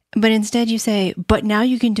 but instead you say, but now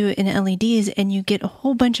you can do it in LEDs and you get a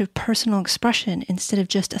whole bunch of personal expression instead of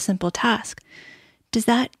just a simple task. Does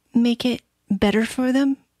that make it better for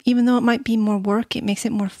them? Even though it might be more work, it makes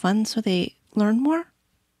it more fun so they learn more?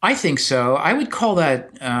 I think so. I would call that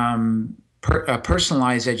a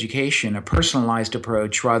personalized education, a personalized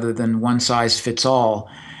approach rather than one size fits all.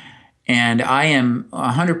 And I am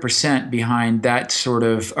 100% behind that sort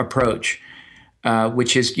of approach,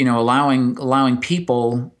 which is, allowing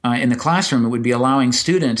people in the classroom. It would be allowing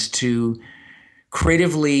students to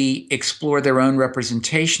creatively explore their own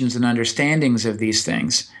representations and understandings of these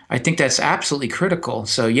things. I think that's absolutely critical.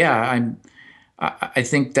 So yeah, I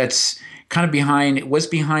think that's kind of it was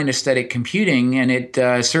behind aesthetic computing, and it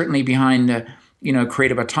certainly behind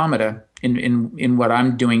creative automata in what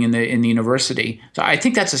I'm doing in the university. So I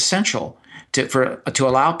think that's essential to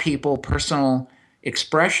allow people personal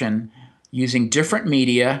expression using different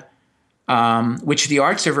media, which the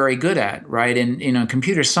arts are very good at, right? And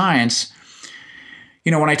computer science,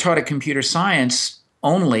 when I taught at computer science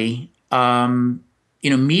only,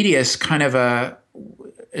 media is kind of a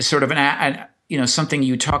sort of something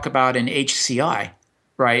you talk about in HCI,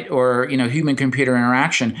 right? Or, human-computer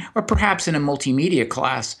interaction, or perhaps in a multimedia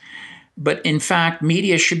class. But in fact,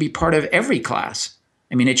 media should be part of every class.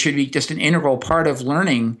 I mean, it should be just an integral part of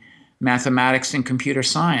learning mathematics and computer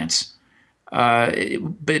science. But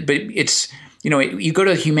it's, you go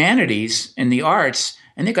to the humanities and the arts,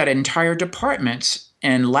 and they've got entire departments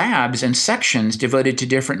and labs and sections devoted to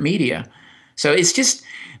different media. So it's just,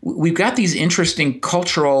 we've got these interesting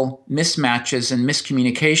cultural mismatches and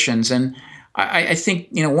miscommunications. And I think,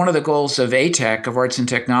 one of the goals of ATEC, of Arts and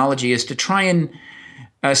Technology, is to try and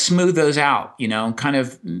smooth those out, kind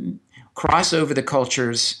of cross over the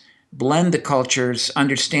cultures, blend the cultures,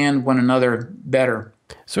 understand one another better.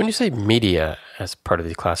 So when you say media as part of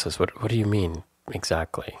these classes, what do you mean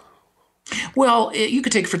exactly? Well, you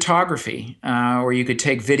could take photography, or you could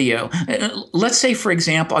take video. Let's say, for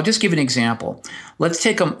example, I'll just give an example. Let's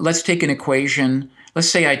take an equation. Let's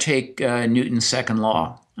say I take Newton's second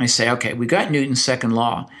law. I say, okay, we got Newton's second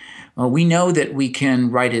law. Well, we know that we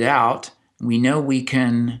can write it out. We know we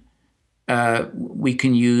can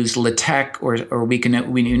use LaTeX, or we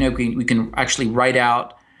can actually write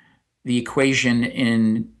out the equation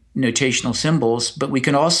in notational symbols. But I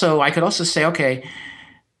could also say, okay,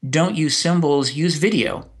 don't use symbols, use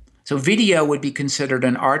video. So video would be considered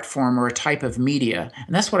an art form or a type of media.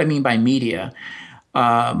 And that's what I mean by media.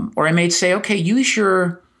 Or I may say, okay, use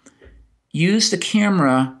the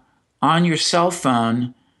camera on your cell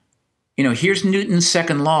phone. Here's Newton's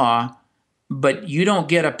second law, but you don't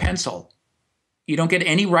get a pencil. You don't get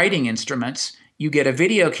any writing instruments. You get a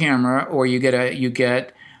video camera, or you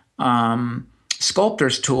get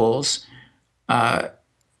sculptor's tools,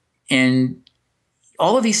 and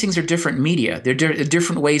all of these things are different media. They're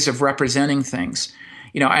different ways of representing things.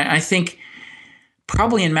 I think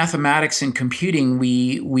probably in mathematics and computing,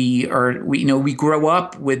 we grow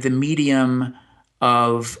up with the medium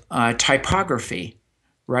of typography,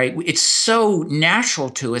 right? It's so natural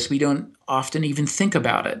to us, we don't often even think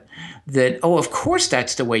about it. That, oh, of course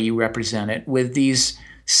that's the way you represent it, with these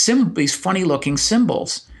funny-looking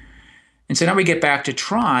symbols. And so now we get back to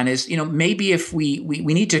Tron, is, maybe if we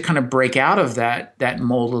need to kind of break out of that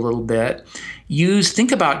mold a little bit,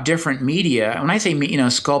 think about different media. When I say,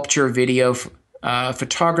 sculpture, video,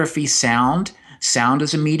 photography, sound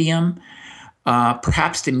is a medium,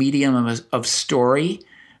 perhaps the medium of story,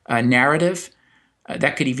 narrative,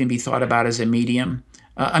 that could even be thought about as a medium.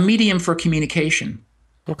 a medium for communication.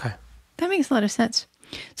 Okay. That makes a lot of sense.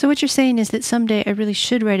 So what you're saying is that someday I really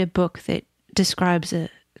should write a book that describes a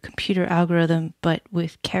computer algorithm, but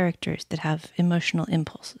with characters that have emotional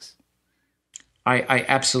impulses. I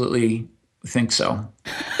absolutely think so.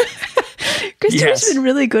 Christopher's been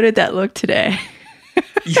really good at that look today.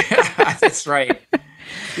 Yeah, that's right.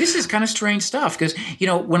 This is kind of strange stuff because,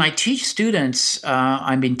 when I teach students,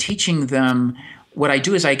 I've been teaching them, what I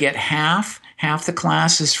do is I get half the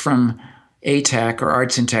classes from ATech or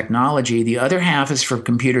arts and technology. The other half is for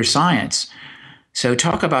computer science. So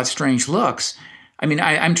talk about strange looks. I mean,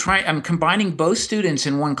 I'm combining both students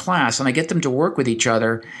in one class and I get them to work with each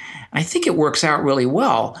other. I think it works out really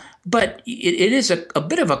well, but it is a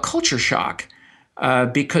bit of a culture shock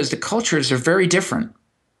because the cultures are very different.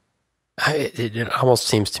 It almost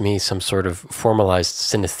seems to me some sort of formalized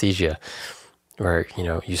synesthesia where,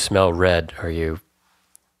 you smell red or you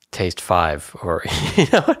taste 5 or,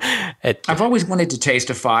 I've always wanted to taste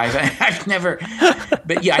a 5. I've never,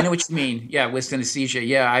 but yeah, I know what you mean. Yeah, with synesthesia.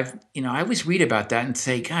 Yeah, I always read about that and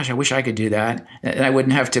say, gosh, I wish I could do that. And I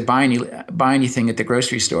wouldn't have to buy anything at the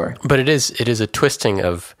grocery store. But it is a twisting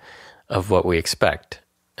of what we expect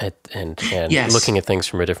and yes. Looking at things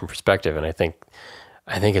from a different perspective. And I think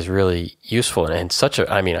is really useful and such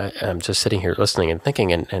a, I'm just sitting here listening and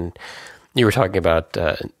thinking, and you were talking about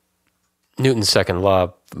Newton's second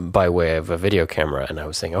law by way of a video camera, and I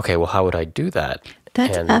was saying, okay, well, how would I do that?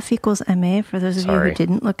 That's F equals MA for those of you who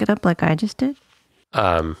didn't look it up like I just did.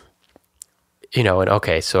 And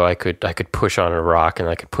okay, so I could push on a rock and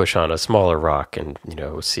I could push on a smaller rock and,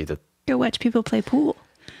 see the... Go watch people play pool.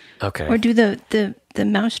 Okay. Or do the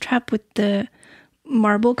mousetrap with the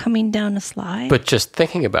marble coming down a slide. But just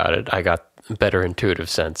thinking about it, I got a better intuitive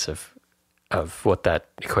sense of what that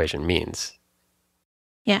equation means.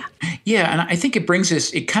 Yeah. Yeah, and I think it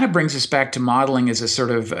kind of brings us back to modeling as a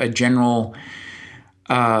sort of a general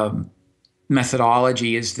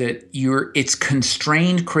methodology, is that it's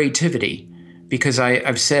constrained creativity, because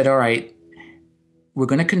I've said, all right, we're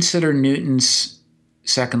going to consider Newton's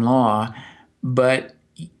second law, but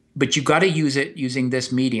you got to use it using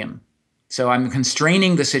this medium. So I'm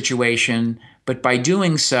constraining the situation, but by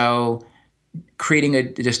doing so, creating a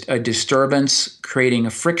disturbance, creating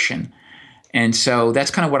a friction. And so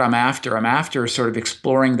that's kind of what I'm after. I'm after sort of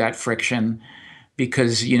exploring that friction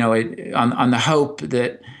because, on the hope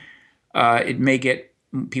that it may get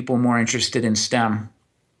people more interested in STEM.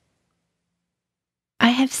 I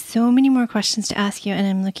have so many more questions to ask you, and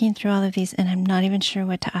I'm looking through all of these, and I'm not even sure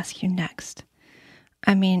what to ask you next.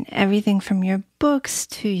 I mean, everything from your books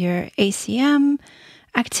to your ACM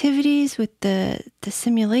activities with the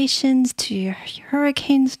simulations to your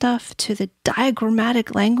hurricane stuff to the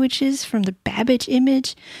diagrammatic languages from the Babbage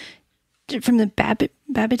image, from the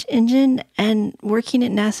Babbage engine, and working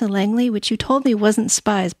at NASA Langley, which you told me wasn't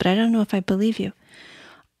spies, but I don't know if I believe you.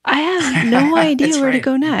 I have no idea where to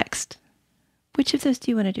go next. Which of those do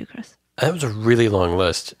you want to do, Chris? That was a really long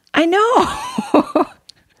list. I know.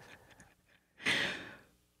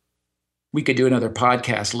 We could do another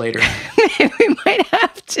podcast later. We might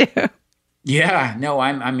have to. Yeah, no,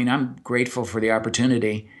 I'm grateful for the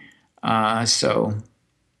opportunity. Which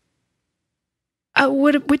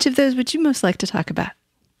of those would you most like to talk about?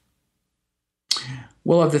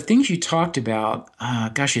 Well, of the things you talked about,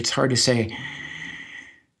 it's hard to say.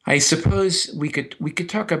 I suppose we could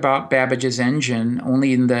talk about Babbage's engine,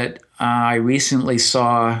 only in that I recently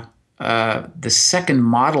saw the second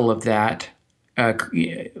model of that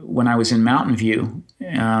when I was in Mountain View.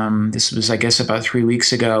 This was, I guess, about 3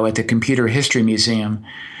 weeks ago at the Computer History Museum.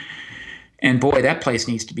 And boy, that place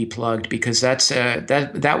needs to be plugged, because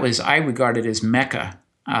that was, I regard it as Mecca.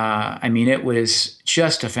 It was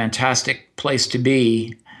just a fantastic place to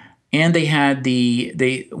be. And they had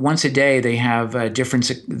they once a day they have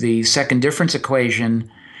the second difference equation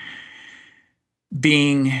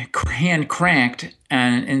being hand cranked,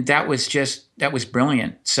 and that was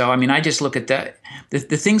brilliant. So I just look at that. The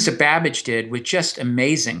things that Babbage did were just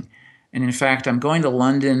amazing. And in fact, I'm going to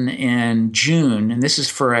London in June, and this is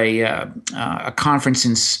for a conference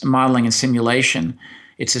in modeling and simulation.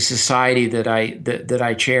 It's a society that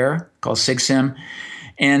I chair called SIGSIM,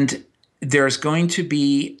 and there's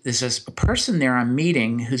a person there I'm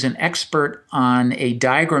meeting who's an expert on a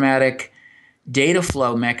diagrammatic data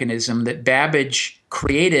flow mechanism that Babbage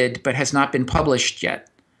created but has not been published yet.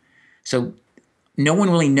 So no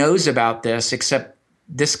one really knows about this except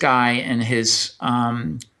this guy and his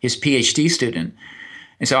PhD student.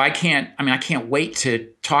 And so I can't wait to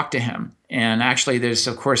talk to him. And actually there's,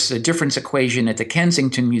 of course, a difference equation at the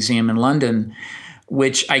Kensington Museum in London,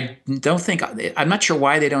 which I'm not sure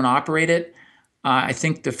why they don't operate it. I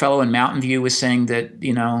think the fellow in Mountain View was saying that,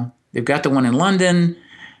 they've got the one in London,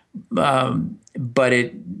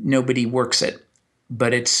 but nobody works it.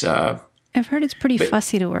 But it's... I've heard it's pretty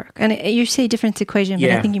fussy to work. And you say difference equation, but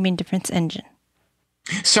I think you mean difference engine.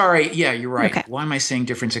 Sorry. Yeah, you're right. Okay. Why am I saying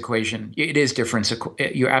difference equation? It is difference.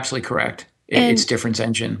 You're absolutely correct. It's difference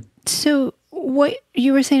engine. So what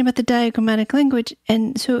you were saying about the diagrammatic language,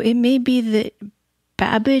 and so it may be that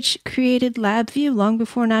Babbage created LabVIEW long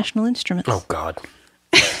before National Instruments. Oh, God.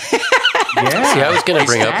 Yeah. See, I was going to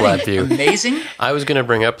bring up LabVIEW. Amazing. I was going to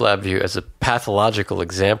bring up LabVIEW as a pathological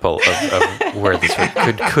example of where this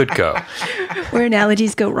could go. Where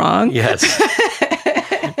analogies go wrong. Yes.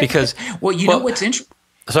 Because... Well, know what's interesting?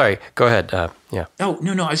 Sorry, go ahead. Yeah. Oh,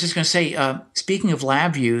 no. I was just going to say, speaking of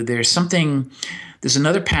LabVIEW, there's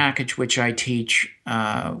another package which I teach,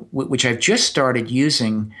 which I've just started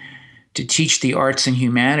using to teach the arts and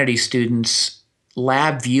humanities students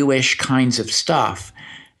LabVIEW-ish kinds of stuff.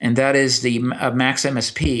 And that is the Max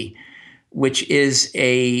MSP, which is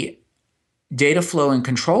a data flow and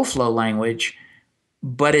control flow language,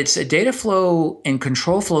 but it's a data flow and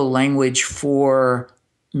control flow language for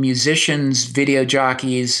musicians, video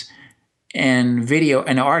jockeys, and video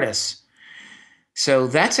and artists. So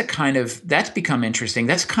that's become interesting.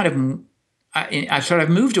 That's kind of, I've sort of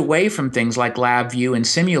moved away from things like LabVIEW and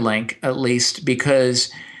Simulink, at least,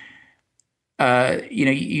 because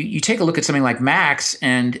you take a look at something like Max,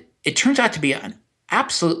 and it turns out to be an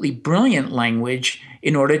absolutely brilliant language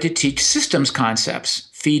in order to teach systems concepts,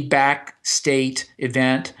 feedback, state,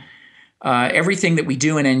 event, everything that we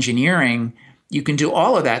do in engineering. You can do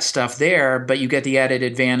all of that stuff there, but you get the added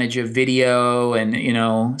advantage of video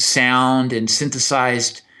and, sound and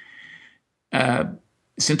synthesizer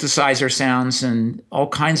sounds and all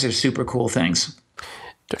kinds of super cool things.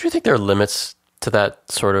 Don't you think there are limits to that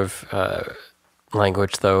sort of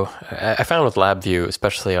language, though? I found with LabVIEW,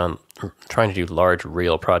 especially on trying to do large,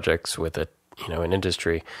 real projects with it, in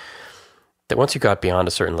industry, that once you got beyond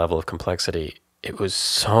a certain level of complexity, it was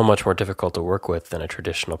so much more difficult to work with than a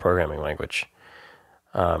traditional programming language.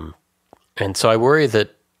 And so I worry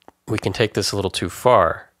that we can take this a little too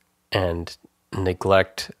far and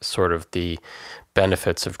neglect sort of the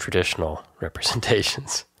benefits of traditional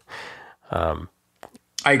representations. I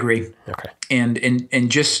agree. Okay.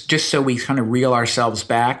 And just so we kind of reel ourselves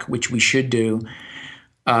back, which we should do.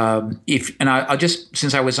 I'll just,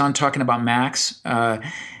 since I was on talking about Max,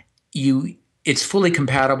 it's fully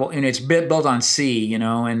compatible and it's built on C,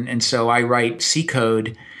 and so I write C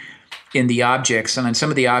code in the objects, and on some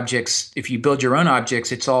of the objects, if you build your own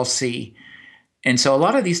objects, it's all C. And so a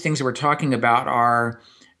lot of these things that we're talking about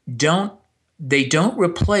don't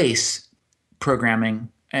replace programming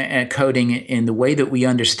and coding in the way that we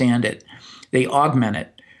understand it. They augment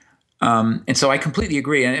it. And so I completely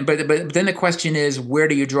agree. But then the question is, where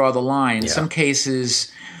do you draw the line? In some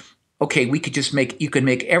cases, okay, you could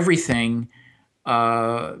make everything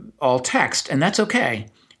all text, and that's okay.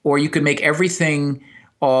 Or you could make everything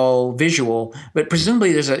all visual, but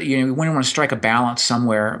presumably there's we want to strike a balance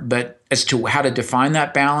somewhere. But as to how to define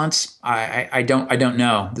that balance, I don't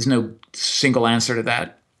know. There's no single answer to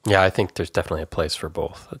that. Yeah, I think there's definitely a place for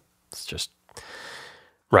both. It's just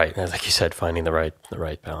right, like you said, finding the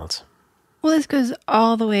right balance. Well, this goes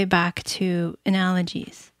all the way back to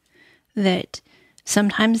analogies. That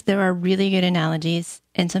sometimes there are really good analogies,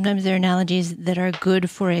 and sometimes there are analogies that are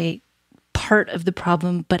good for a part of the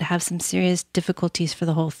problem, but have some serious difficulties for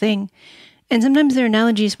the whole thing. And sometimes there are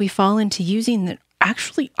analogies we fall into using that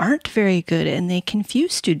actually aren't very good, and they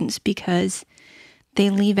confuse students because they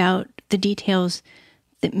leave out the details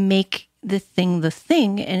that make the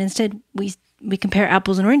thing, and instead we compare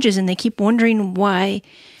apples and oranges, and they keep wondering why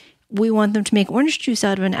we want them to make orange juice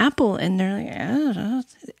out of an apple, and they're like, I don't know.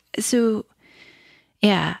 So,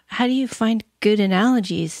 yeah, how do you find good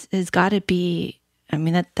analogies? Has got to be,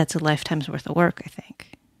 that's a lifetime's worth of work, I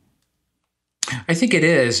think. I think it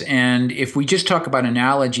is, and if we just talk about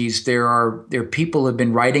analogies, there are people who have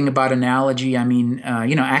been writing about analogy.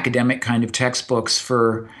 Academic kind of textbooks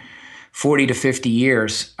for 40 to 50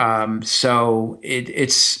 years. So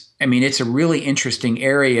it's a really interesting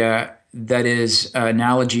area that is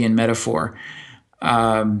analogy and metaphor.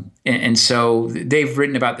 And so they've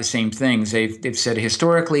written about the same things. They've said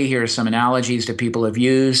historically, here are some analogies that people have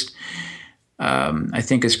used. I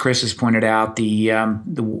think, as Chris has pointed out, the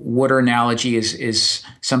water analogy is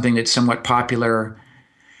something that's somewhat popular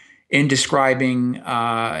in describing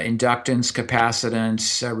inductance,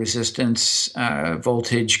 capacitance, resistance,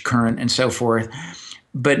 voltage, current, and so forth.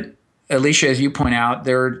 But Alicia, as you point out,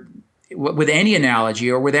 with any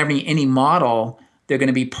analogy or with any model, there are going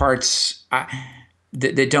to be parts.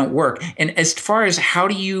 that don't work. And as far as how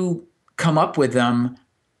do you come up with them,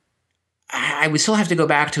 I would still have to go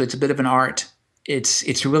back to it's a bit of an art.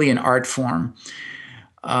 It's really an art form.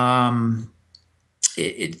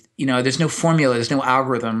 There's no formula, there's no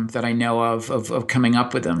algorithm that I know of coming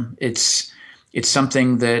up with them. It's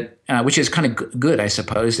something that which is kind of good, I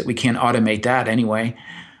suppose, that we can't automate that anyway,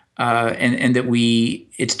 and that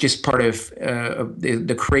it's just part of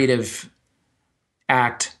the creative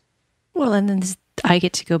act. Well, and then I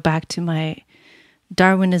get to go back to my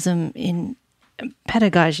Darwinism in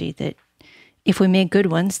pedagogy that if we make good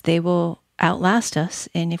ones, they will outlast us.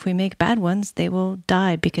 And if we make bad ones, they will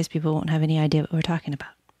die because people won't have any idea what we're talking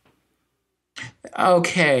about.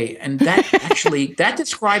 Okay. And that actually, that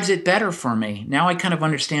describes it better for me. Now I kind of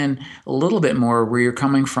understand a little bit more where you're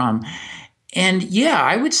coming from. And yeah,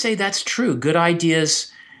 I would say that's true. Good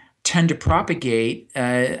ideas tend to propagate,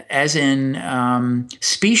 as in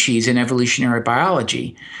species in evolutionary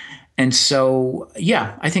biology. And so,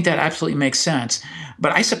 yeah, I think that absolutely makes sense.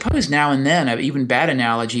 But I suppose now and then, even bad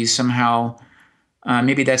analogies somehow,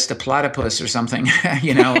 maybe that's the platypus or something, I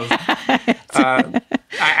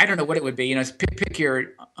don't know what it would be. Pick your,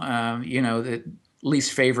 the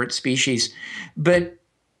least favorite species. But,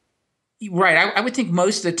 right, I would think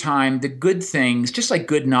most of the time the good things, just like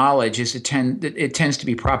good knowledge, it tends to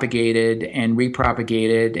be propagated and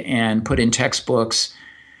repropagated and put in textbooks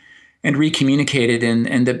and recommunicated,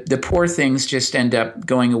 and the poor things just end up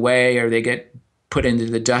going away, or they get put into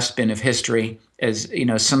the dustbin of history as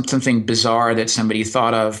something bizarre that somebody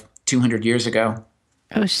thought of 200 years ago.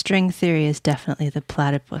 Oh, string theory is definitely the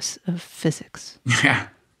platypus of physics. Yeah.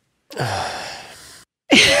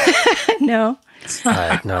 No.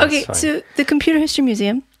 No. Okay, so the Computer History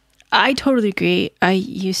Museum, I totally agree. I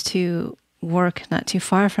used to work not too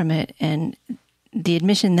far from it, and the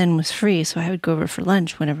admission then was free, so I would go over for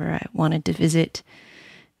lunch whenever I wanted to visit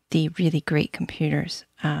the really great computers.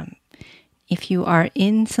 If you are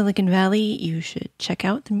in Silicon Valley, you should check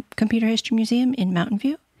out the Computer History Museum in Mountain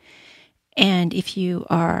View. And if you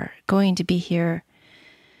are going to be here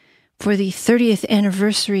for the 30th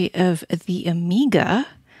anniversary of the Amiga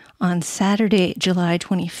on Saturday, July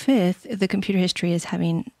 25th, the Computer History is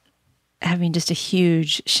having just a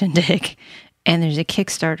huge shindig. And there's a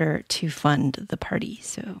Kickstarter to fund the party.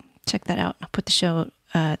 So check that out. I'll put the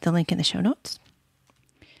link in the show notes.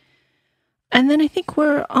 And then I think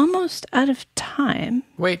we're almost out of time.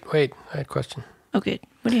 Wait. I had a question. Oh, good.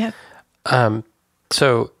 What do you have?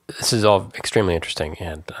 So this is all extremely interesting,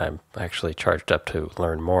 and I'm actually charged up to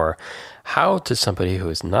learn more. How does somebody who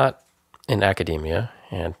is not in academia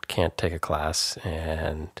and can't take a class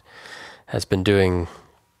and has been doing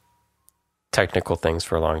technical things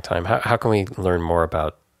for a long time, how can we learn more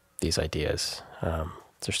about these ideas?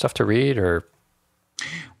 Is there stuff to read or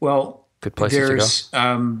good places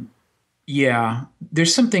to go?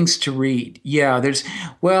 There's some things to read.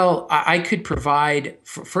 I could provide,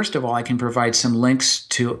 first of all, I can provide some links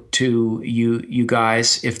to you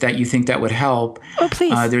guys if you think that would help. Oh,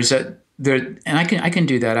 please. And I can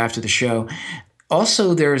do that after the show.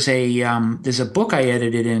 Also, there's a book I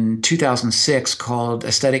edited in 2006 called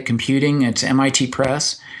Aesthetic Computing. It's MIT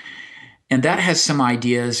Press, and that has some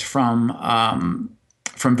ideas from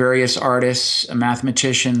various artists,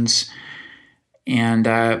 mathematicians, and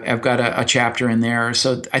I've got a chapter in there.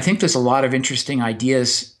 So I think there's a lot of interesting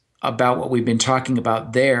ideas about what we've been talking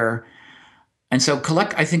about there. And so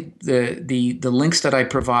I think the links that I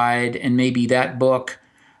provide, and maybe that book,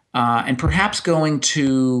 and perhaps going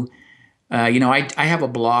to I have a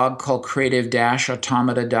blog called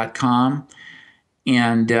creative-automata.com,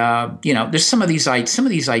 and there's some of these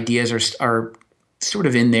ideas are sort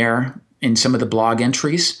of in there in some of the blog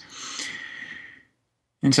entries,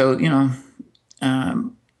 and so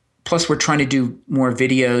plus we're trying to do more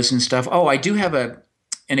videos and stuff. Oh, I do have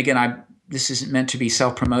and again this isn't meant to be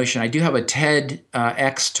self-promotion. I do have a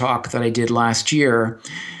TEDx talk that I did last year,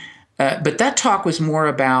 but that talk was more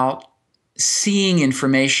about seeing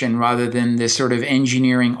information rather than the sort of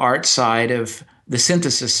engineering art side of the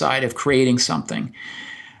synthesis side of creating something.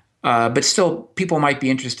 But still, people might be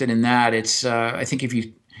interested in that. It's I think if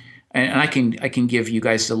you and I can give you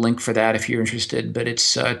guys the link for that if you're interested. But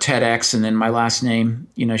it's TEDx and then my last name.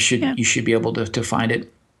 You should be able to find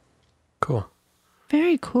it. Cool.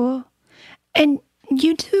 Very cool. And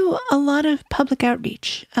you do a lot of public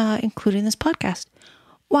outreach, including this podcast.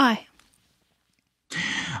 Why?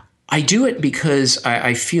 I do it because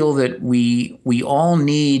I feel that we all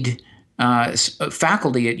need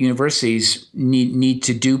faculty at universities need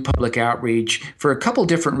to do public outreach for a couple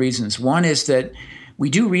different reasons. One is that we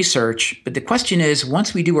do research, but the question is,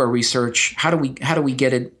 once we do our research, how do we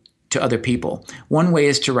get it to other people. One way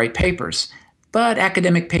is to write papers, but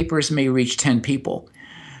academic papers may reach 10 people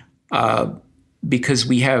because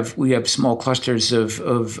we have small clusters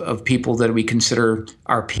of people that we consider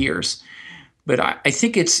our peers. But I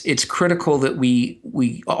think it's critical that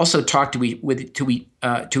we also talk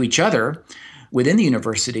to each other within the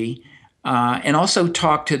university, and also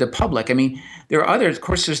talk to the public. I mean, there are others. Of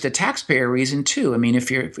course, there's the taxpayer reason too. I mean, if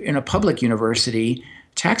you're in a public university,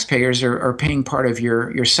 taxpayers are paying part of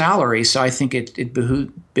your salary. So I think it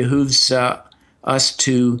behooves us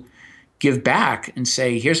to give back and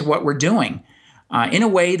say, here's what we're doing, in a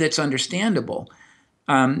way that's understandable.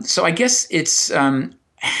 So I guess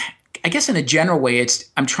I guess in a general way,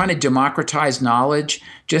 I'm trying to democratize knowledge,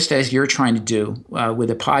 just as you're trying to do with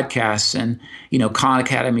the podcasts and Khan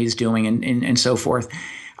Academy is doing, and so forth.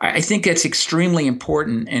 I think it's extremely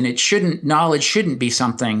important, and knowledge shouldn't be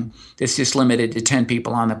something that's just limited to 10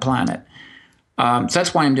 people on the planet. So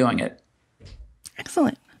that's why I'm doing it.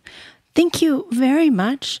 Excellent. Thank you very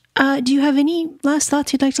much. Do you have any last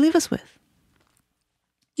thoughts you'd like to leave us with?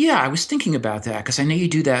 Yeah, I was thinking about that because I know you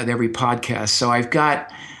do that with every podcast. So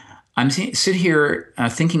I'm sitting here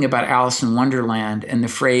thinking about Alice in Wonderland and the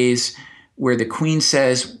phrase where the queen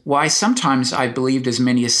says, why sometimes I believed as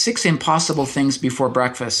many as 6 impossible things before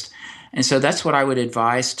breakfast. And so that's what I would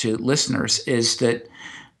advise to listeners is that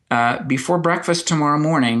before breakfast tomorrow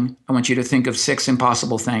morning, I want you to think of 6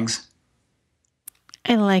 impossible things.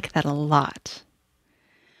 I like that a lot.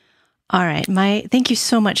 All right. Thank you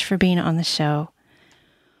so much for being on the show.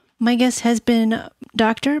 My guest has been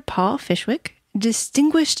Dr. Paul Fishwick,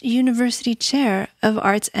 Distinguished University Chair of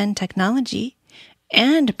Arts and Technology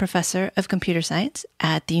and Professor of Computer Science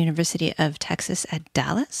at the University of Texas at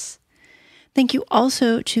Dallas. Thank you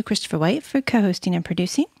also to Christopher White for co-hosting and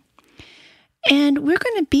producing. And we're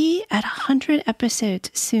going to be at 100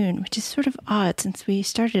 episodes soon, which is sort of odd since we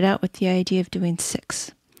started out with the idea of doing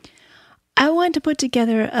 6. I wanted to put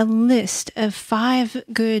together a list of 5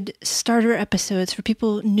 good starter episodes for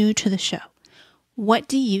people new to the show. What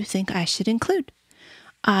do you think I should include?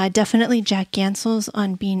 Definitely Jack Gansel's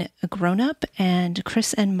on being a grown-up and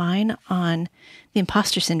Chris and mine on the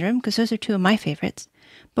imposter syndrome, because those are 2 of my favorites.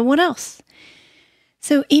 But what else?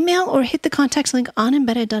 So email or hit the contact link on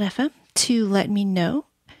embedded.fm to let me know.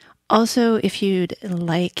 Also, if you'd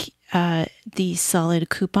like the solid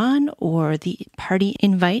coupon or the party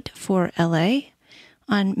invite for LA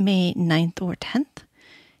on May 9th or 10th,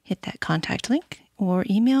 hit that contact link or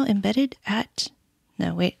email embedded at...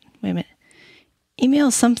 No, wait a minute.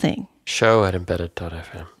 Email something.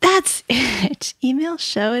 show@embedded.fm. That's it. Email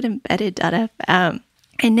show@embedded.fm.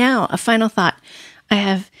 And now a final thought. I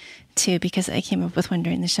have 2 because I came up with one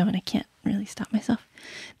during the show and I can't really stop myself.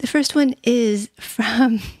 The first one is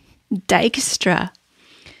from Dijkstra.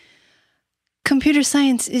 Computer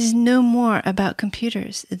science is no more about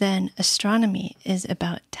computers than astronomy is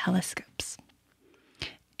about telescopes.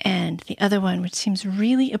 And the other one, which seems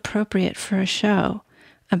really appropriate for a show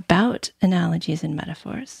about analogies and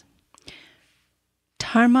metaphors.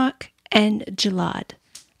 Tarmac and Jalad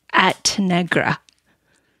at Tenegra.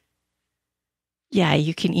 Yeah,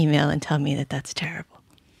 you can email and tell me that that's terrible.